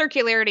 So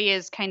circularity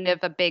is kind of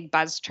a big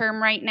buzz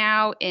term right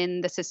now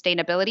in the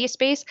sustainability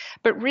space,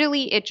 but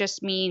really it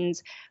just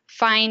means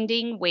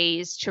finding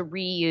ways to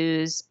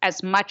reuse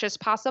as much as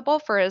possible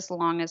for as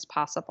long as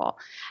possible.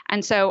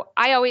 And so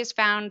I always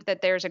found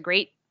that there's a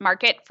great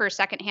market for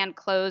secondhand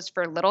clothes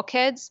for little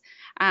kids,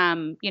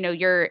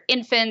 your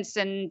infants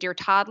and your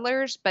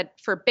toddlers, but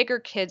for bigger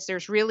kids,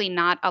 there's really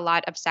not a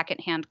lot of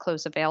secondhand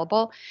clothes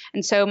available.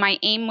 And so my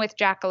aim with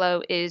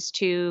Jackalow is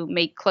to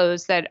make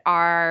clothes that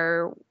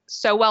are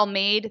so well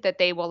made that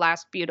they will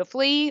last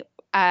beautifully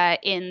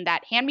in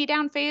that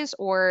hand-me-down phase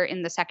or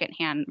in the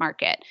secondhand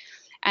market.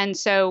 And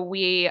so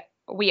we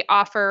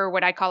offer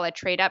what I call a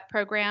trade-up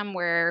program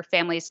where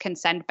families can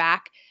send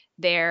back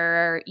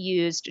their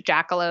used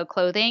Jackalow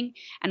clothing,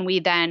 and we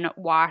then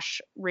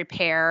wash,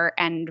 repair,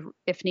 and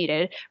if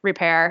needed,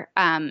 repair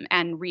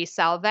and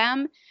resell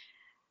them.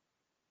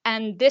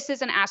 And this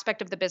is an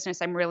aspect of the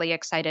business I'm really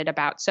excited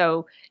about.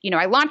 So,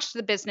 I launched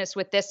the business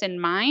with this in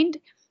mind.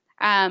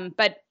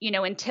 But,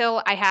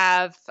 until I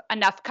have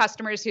enough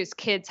customers whose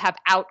kids have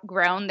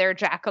outgrown their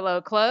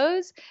Jackalow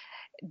clothes,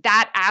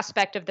 that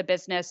aspect of the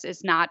business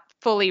is not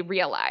fully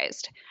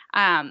realized.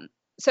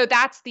 So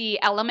that's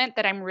the element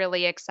that I'm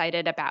really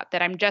excited about,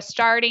 that I'm just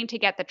starting to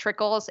get the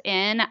trickles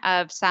in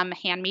of some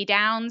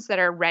hand-me-downs that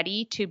are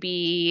ready to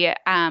be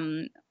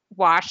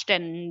washed,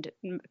 and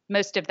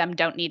most of them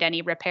don't need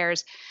any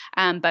repairs,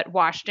 but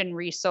washed and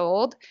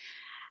resold.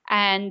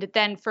 And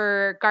then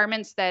for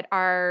garments that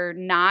are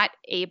not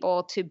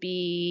able to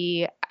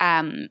be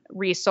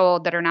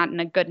resold, that are not in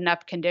a good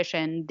enough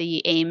condition,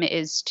 the aim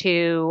is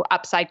to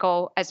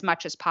upcycle as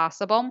much as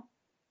possible.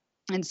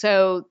 And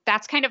so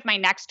that's kind of my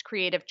next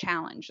creative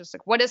challenge. Is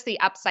like, what does the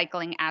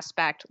upcycling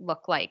aspect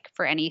look like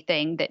for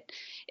anything that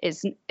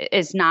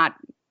is not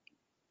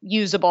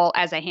usable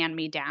as a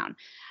hand-me-down?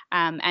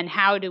 And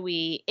how do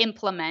we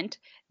implement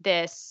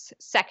this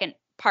second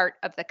part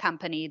of the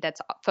company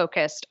that's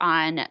focused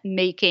on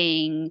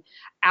making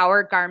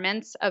our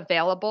garments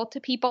available to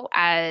people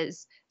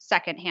as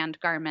secondhand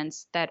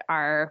garments that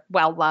are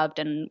well loved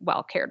and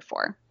well cared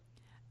for?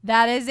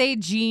 That is a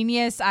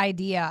genius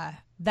idea.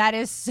 That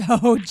is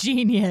so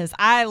genius.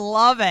 I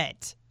love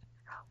it.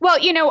 Well,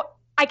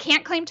 I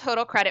can't claim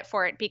total credit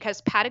for it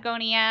because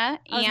Patagonia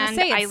and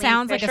Eileen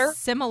sounds Fisher, like a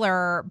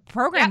similar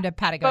program to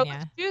Patagonia.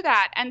 both do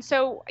that. And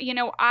so,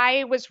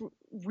 I was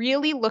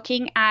really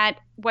looking at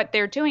what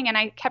they're doing, and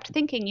I kept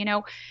thinking,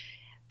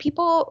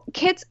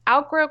 kids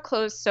outgrow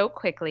clothes so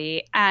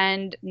quickly,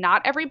 and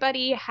not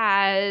everybody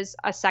has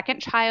a second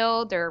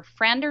child or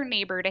friend or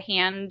neighbor to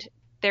hand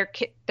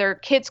their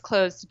kids'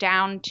 clothes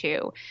down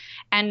to.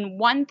 And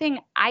one thing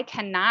I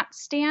cannot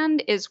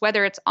stand is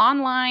whether it's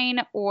online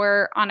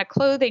or on a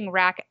clothing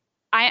rack.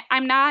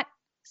 I'm not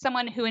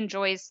someone who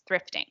enjoys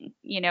thrifting.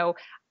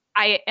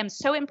 I am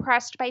so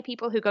impressed by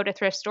people who go to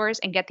thrift stores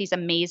and get these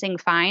amazing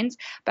finds,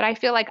 but I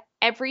feel like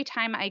every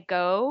time I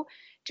go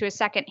to a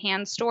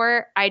secondhand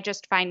store, I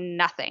just find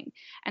nothing.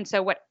 And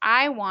so what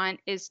I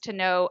want is to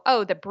know,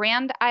 oh, the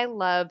brand I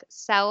love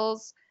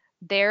sells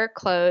their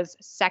clothes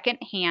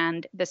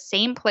secondhand, the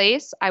same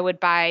place I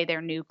would buy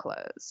their new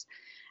clothes.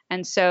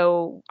 And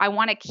so I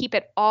want to keep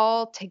it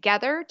all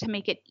together to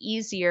make it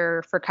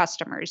easier for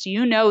customers.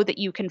 That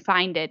you can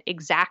find it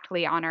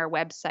exactly on our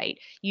website.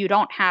 You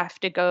don't have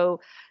to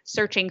go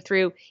searching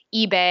through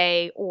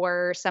eBay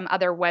or some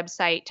other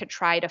website to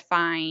try to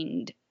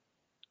find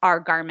our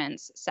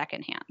garments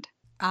secondhand.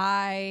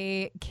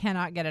 I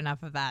cannot get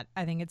enough of that.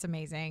 I think it's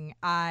amazing.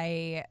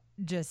 I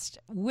just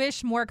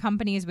wish more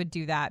companies would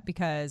do that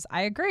because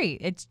I agree.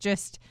 It's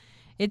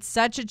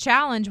such a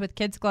challenge with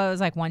kids' clothes.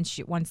 Like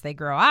once they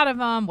grow out of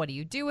them, what do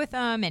you do with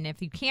them? And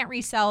if you can't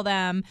resell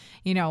them,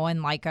 in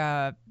like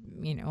an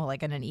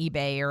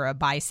eBay or a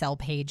buy sell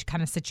page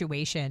kind of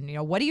situation,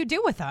 what do you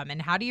do with them?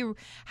 And how do you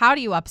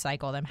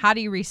upcycle them? How do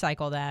you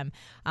recycle them?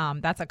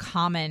 That's a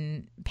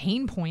common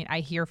pain point I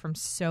hear from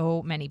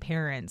so many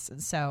parents.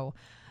 And so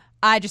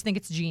I just think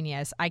it's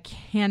genius. I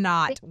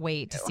cannot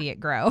wait to see it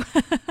grow.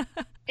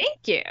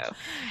 Thank you.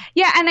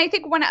 Yeah. And I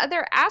think one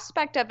other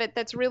aspect of it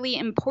that's really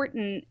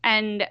important,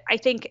 and I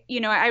think,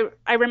 I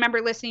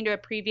remember listening to a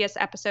previous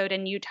episode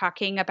and you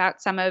talking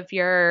about some of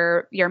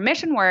your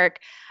mission work.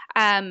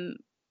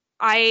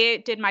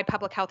 I did my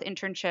public health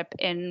internship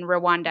in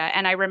Rwanda,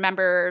 and I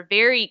remember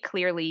very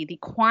clearly the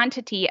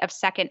quantity of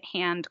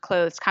secondhand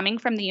clothes coming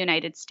from the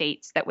United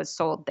States that was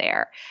sold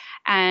there.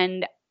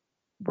 And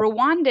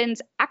Rwandans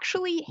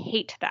actually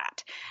hate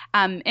that.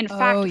 In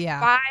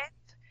fact,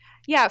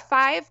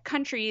 five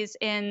countries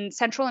in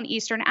Central and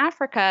Eastern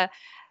Africa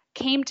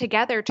came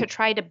together to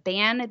try to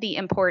ban the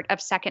import of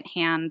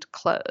secondhand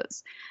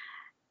clothes.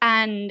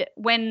 And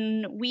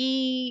when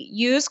we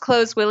use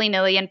clothes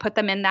willy-nilly and put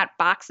them in that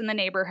box in the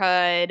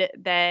neighborhood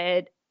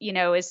that,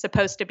 is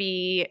supposed to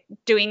be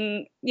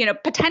doing,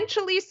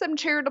 potentially some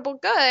charitable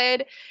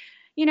good,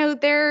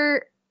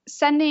 they're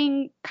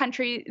sending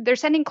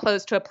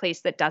clothes to a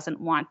place that doesn't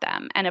want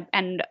them, and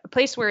a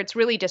place where it's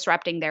really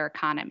disrupting their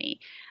economy.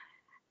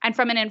 And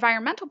from an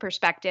environmental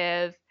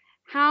perspective,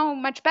 how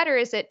much better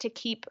is it to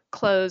keep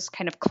clothes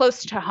kind of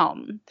close to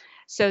home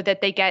so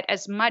that they get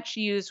as much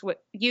use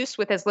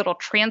with as little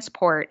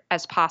transport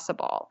as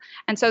possible?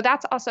 And so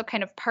that's also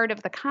kind of part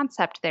of the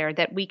concept there,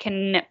 that we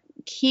can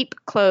keep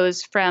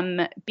clothes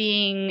from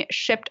being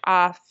shipped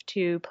off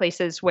to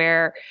places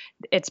where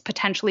it's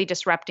potentially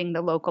disrupting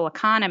the local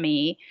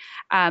economy,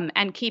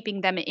 and keeping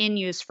them in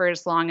use for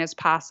as long as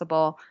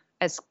possible,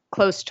 as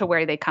close to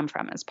where they come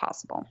from as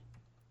possible.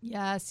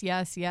 Yes,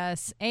 yes,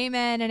 yes.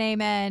 Amen and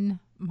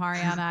amen.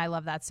 Mariana, I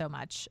love that so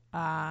much.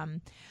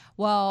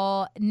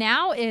 Well,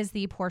 now is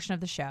the portion of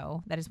the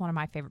show that is one of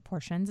my favorite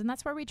portions, and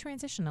that's where we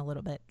transition a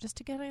little bit just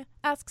to get to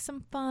ask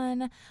some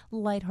fun,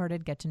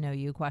 lighthearted,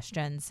 get-to-know-you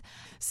questions.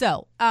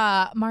 So,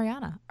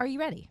 Mariana, are you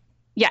ready?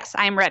 Yes,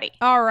 I'm ready.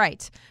 All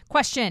right.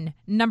 Question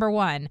number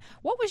 1.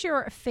 What was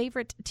your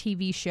favorite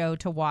TV show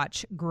to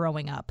watch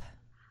growing up?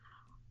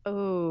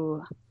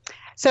 Oh,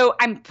 so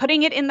I'm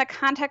putting it in the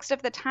context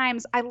of the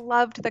times. I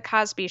loved The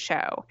Cosby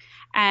Show,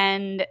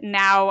 and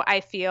now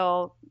I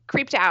feel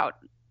creeped out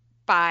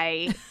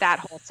by that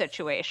whole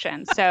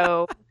situation.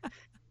 So,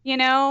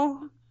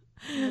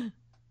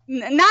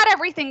 not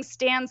everything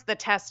stands the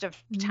test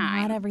of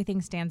time. Not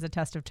everything stands the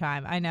test of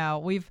time. I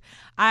know.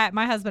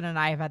 My husband and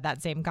I have had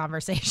that same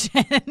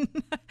conversation.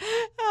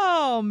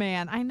 Oh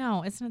man, I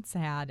know. Isn't it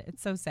sad?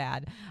 It's so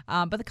sad.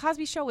 But The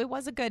Cosby Show, it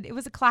was a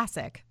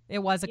classic.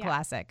 It was a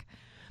classic.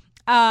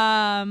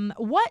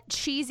 What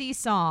cheesy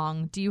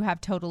song do you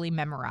have totally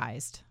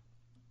memorized?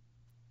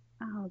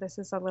 Oh, this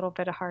is a little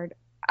bit hard.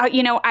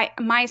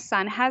 My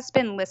son has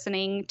been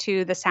listening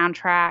to the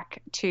soundtrack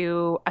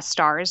to A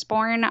Star Is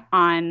Born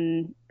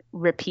on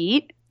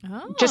repeat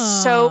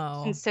just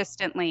so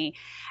consistently.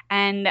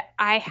 And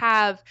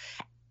I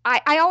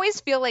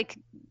always feel like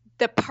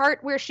the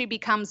part where she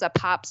becomes a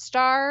pop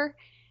star,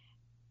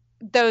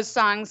 those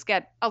songs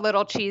get a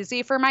little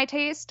cheesy for my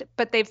taste,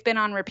 but they've been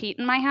on repeat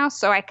in my house,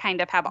 so I kind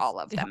of have all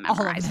of them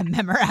memorized. All of them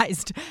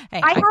memorized.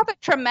 Hey, I have a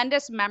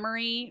tremendous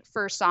memory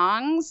for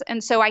songs,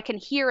 and so I can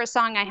hear a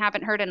song I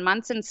haven't heard in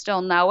months and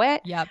still know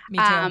it. Yep, me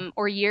too.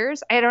 Or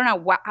years. I don't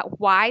know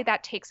why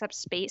that takes up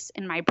space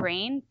in my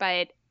brain,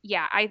 but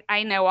yeah,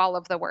 I know all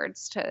of the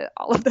words to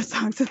all of the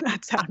songs in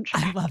that soundtrack.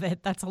 I love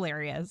it. That's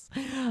hilarious.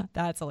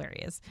 That's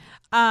hilarious.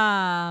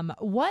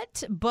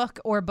 What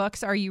book or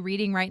books are you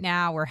reading right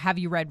now, or have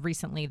you read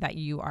recently that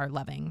you are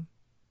loving?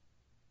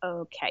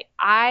 Okay.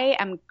 I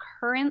am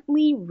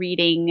currently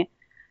reading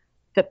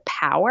The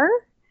Power,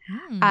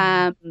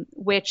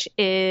 which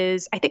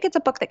is, I think it's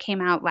a book that came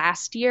out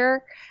last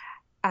year,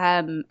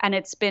 and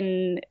it's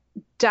been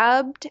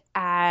dubbed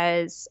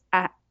as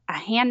a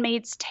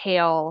Handmaid's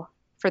Tale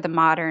for the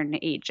modern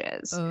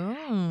ages.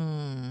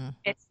 Oh.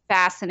 It's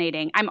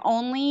fascinating. I'm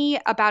only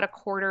about a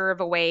quarter of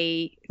a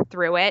way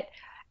through it,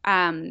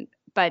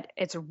 but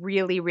it's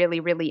really, really,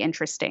 really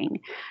interesting.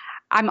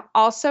 I'm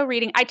also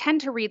reading, I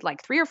tend to read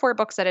like 3 or 4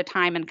 books at a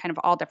time and kind of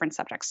all different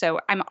subjects. So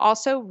I'm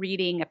also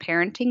reading a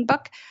parenting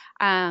book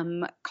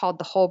called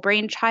The Whole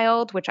Brain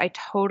Child, which I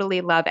totally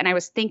love. And I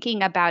was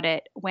thinking about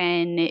it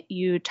when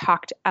you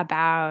talked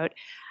about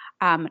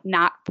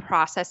not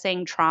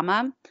processing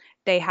trauma.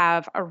 They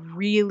have a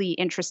really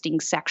interesting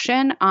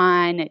section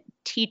on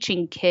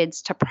teaching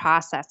kids to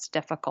process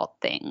difficult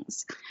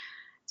things.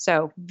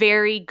 So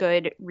very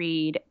good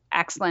read.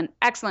 Excellent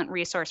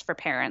resource for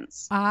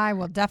parents. I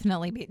will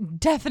definitely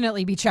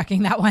be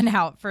checking that one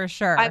out for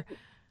sure.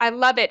 I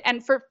love it.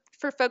 And for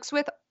folks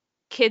with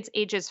kids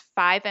ages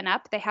 5 and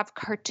up, they have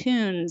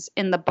cartoons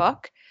in the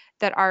book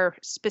that are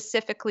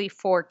specifically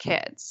for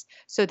kids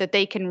so that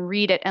they can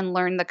read it and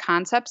learn the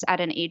concepts at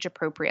an age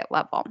appropriate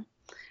level.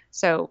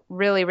 So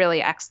really,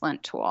 really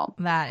excellent tool.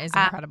 That is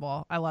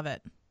incredible. I love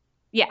it.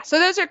 Yeah. So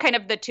those are kind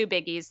of the 2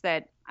 biggies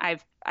that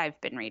I've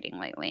been reading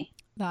lately.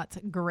 That's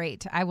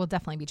great. I will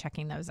definitely be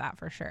checking those out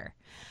for sure.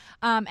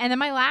 And then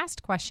my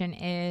last question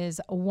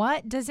is,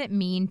 what does it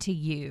mean to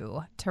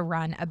you to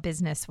run a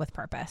business with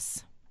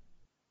purpose?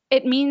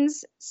 It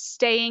means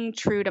staying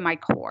true to my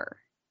core,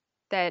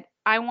 that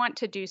I want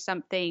to do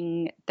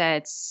something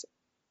that's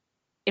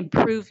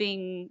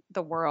improving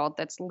the world,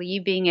 that's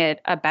leaving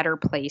it a better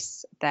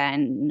place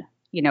than,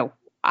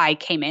 I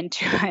came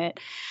into it.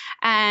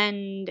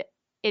 And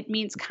it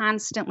means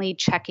constantly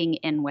checking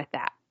in with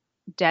that.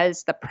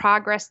 Does the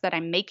progress that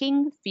I'm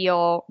making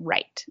feel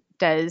right?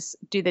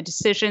 Do the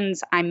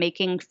decisions I'm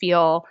making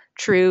feel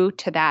true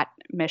to that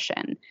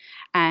mission?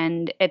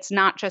 And it's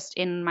not just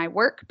in my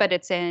work, but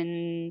it's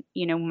in,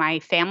 my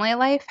family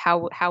life,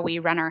 how we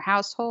run our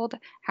household,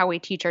 how we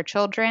teach our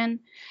children,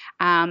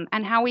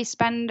 and how we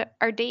spend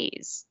our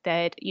days.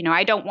 That,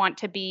 I don't want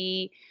to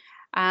be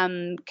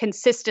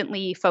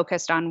consistently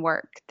focused on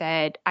work,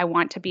 that I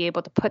want to be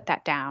able to put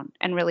that down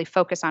and really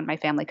focus on my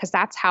family, because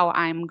that's how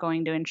I'm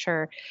going to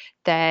ensure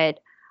that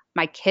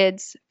my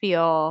kids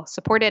feel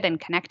supported and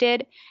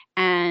connected,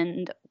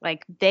 and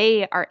like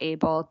they are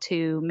able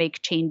to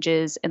make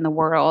changes in the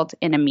world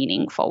in a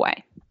meaningful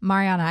way.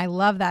 Mariana, I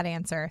love that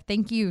answer.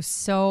 Thank you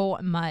so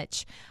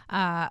much.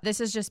 This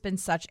has just been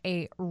such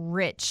a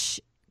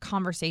rich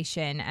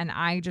conversation, and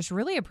I just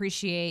really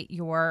appreciate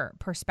your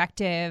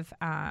perspective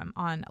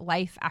on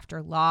life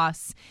after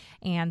loss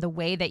and the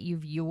way that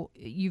you've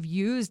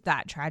used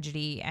that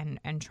tragedy and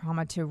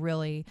trauma to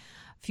really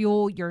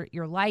fuel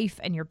your life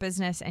and your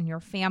business and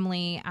your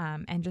family,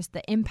 and just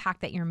the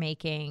impact that you're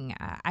making.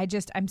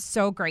 I'm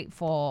so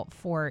grateful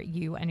for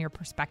you and your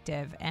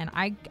perspective, and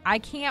I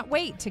can't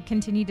wait to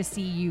continue to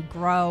see you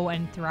grow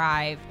and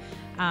thrive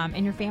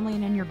in your family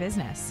and in your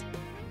business.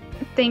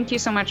 Thank you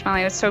so much,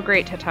 Molly. It was so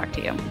great to talk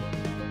to you.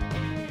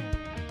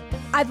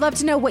 I'd love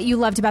to know what you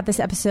loved about this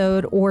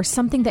episode or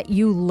something that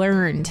you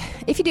learned.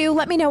 If you do,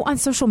 let me know on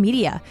social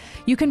media.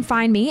 You can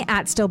find me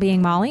at Still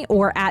Being Molly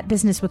or at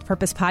Business with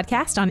Purpose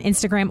Podcast on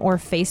Instagram or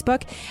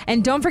Facebook.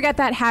 And don't forget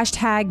that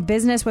hashtag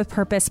Business with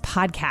Purpose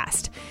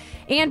Podcast.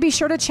 And be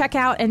sure to check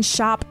out and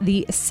shop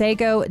the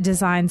Seko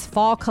Designs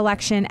Fall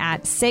Collection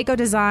at Seko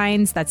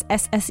Designs. That's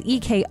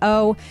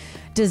SSEKO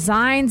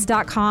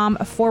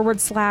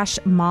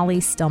designs.com/Molly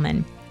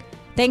Stillman.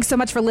 Thanks so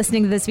much for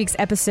listening to this week's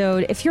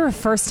episode. If you're a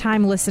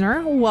first-time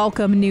listener,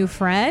 welcome, new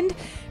friend.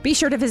 Be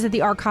sure to visit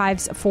the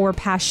archives for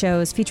past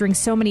shows featuring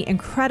so many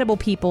incredible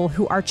people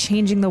who are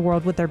changing the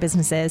world with their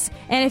businesses.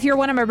 And if you're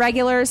one of my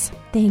regulars,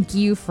 thank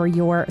you for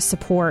your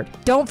support.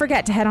 Don't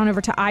forget to head on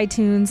over to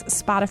iTunes,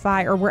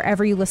 Spotify, or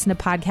wherever you listen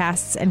to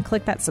podcasts and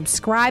click that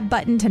subscribe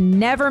button to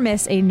never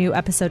miss a new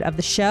episode of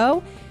the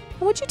show.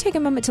 And would you take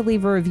a moment to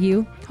leave a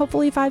review?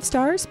 Hopefully 5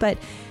 stars, but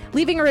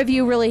leaving a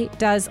review really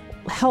does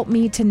help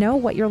me to know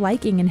what you're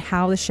liking and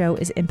how the show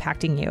is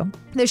impacting you.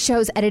 This show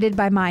is edited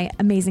by my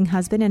amazing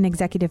husband and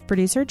executive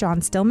producer,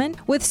 John Stillman,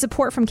 with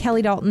support from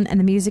Kelly Dalton, and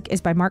the music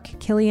is by Mark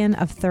Killian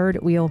of Third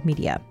Wheel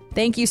Media.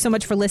 Thank you so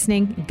much for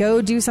listening.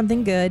 Go do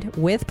something good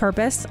with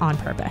purpose on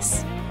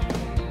purpose.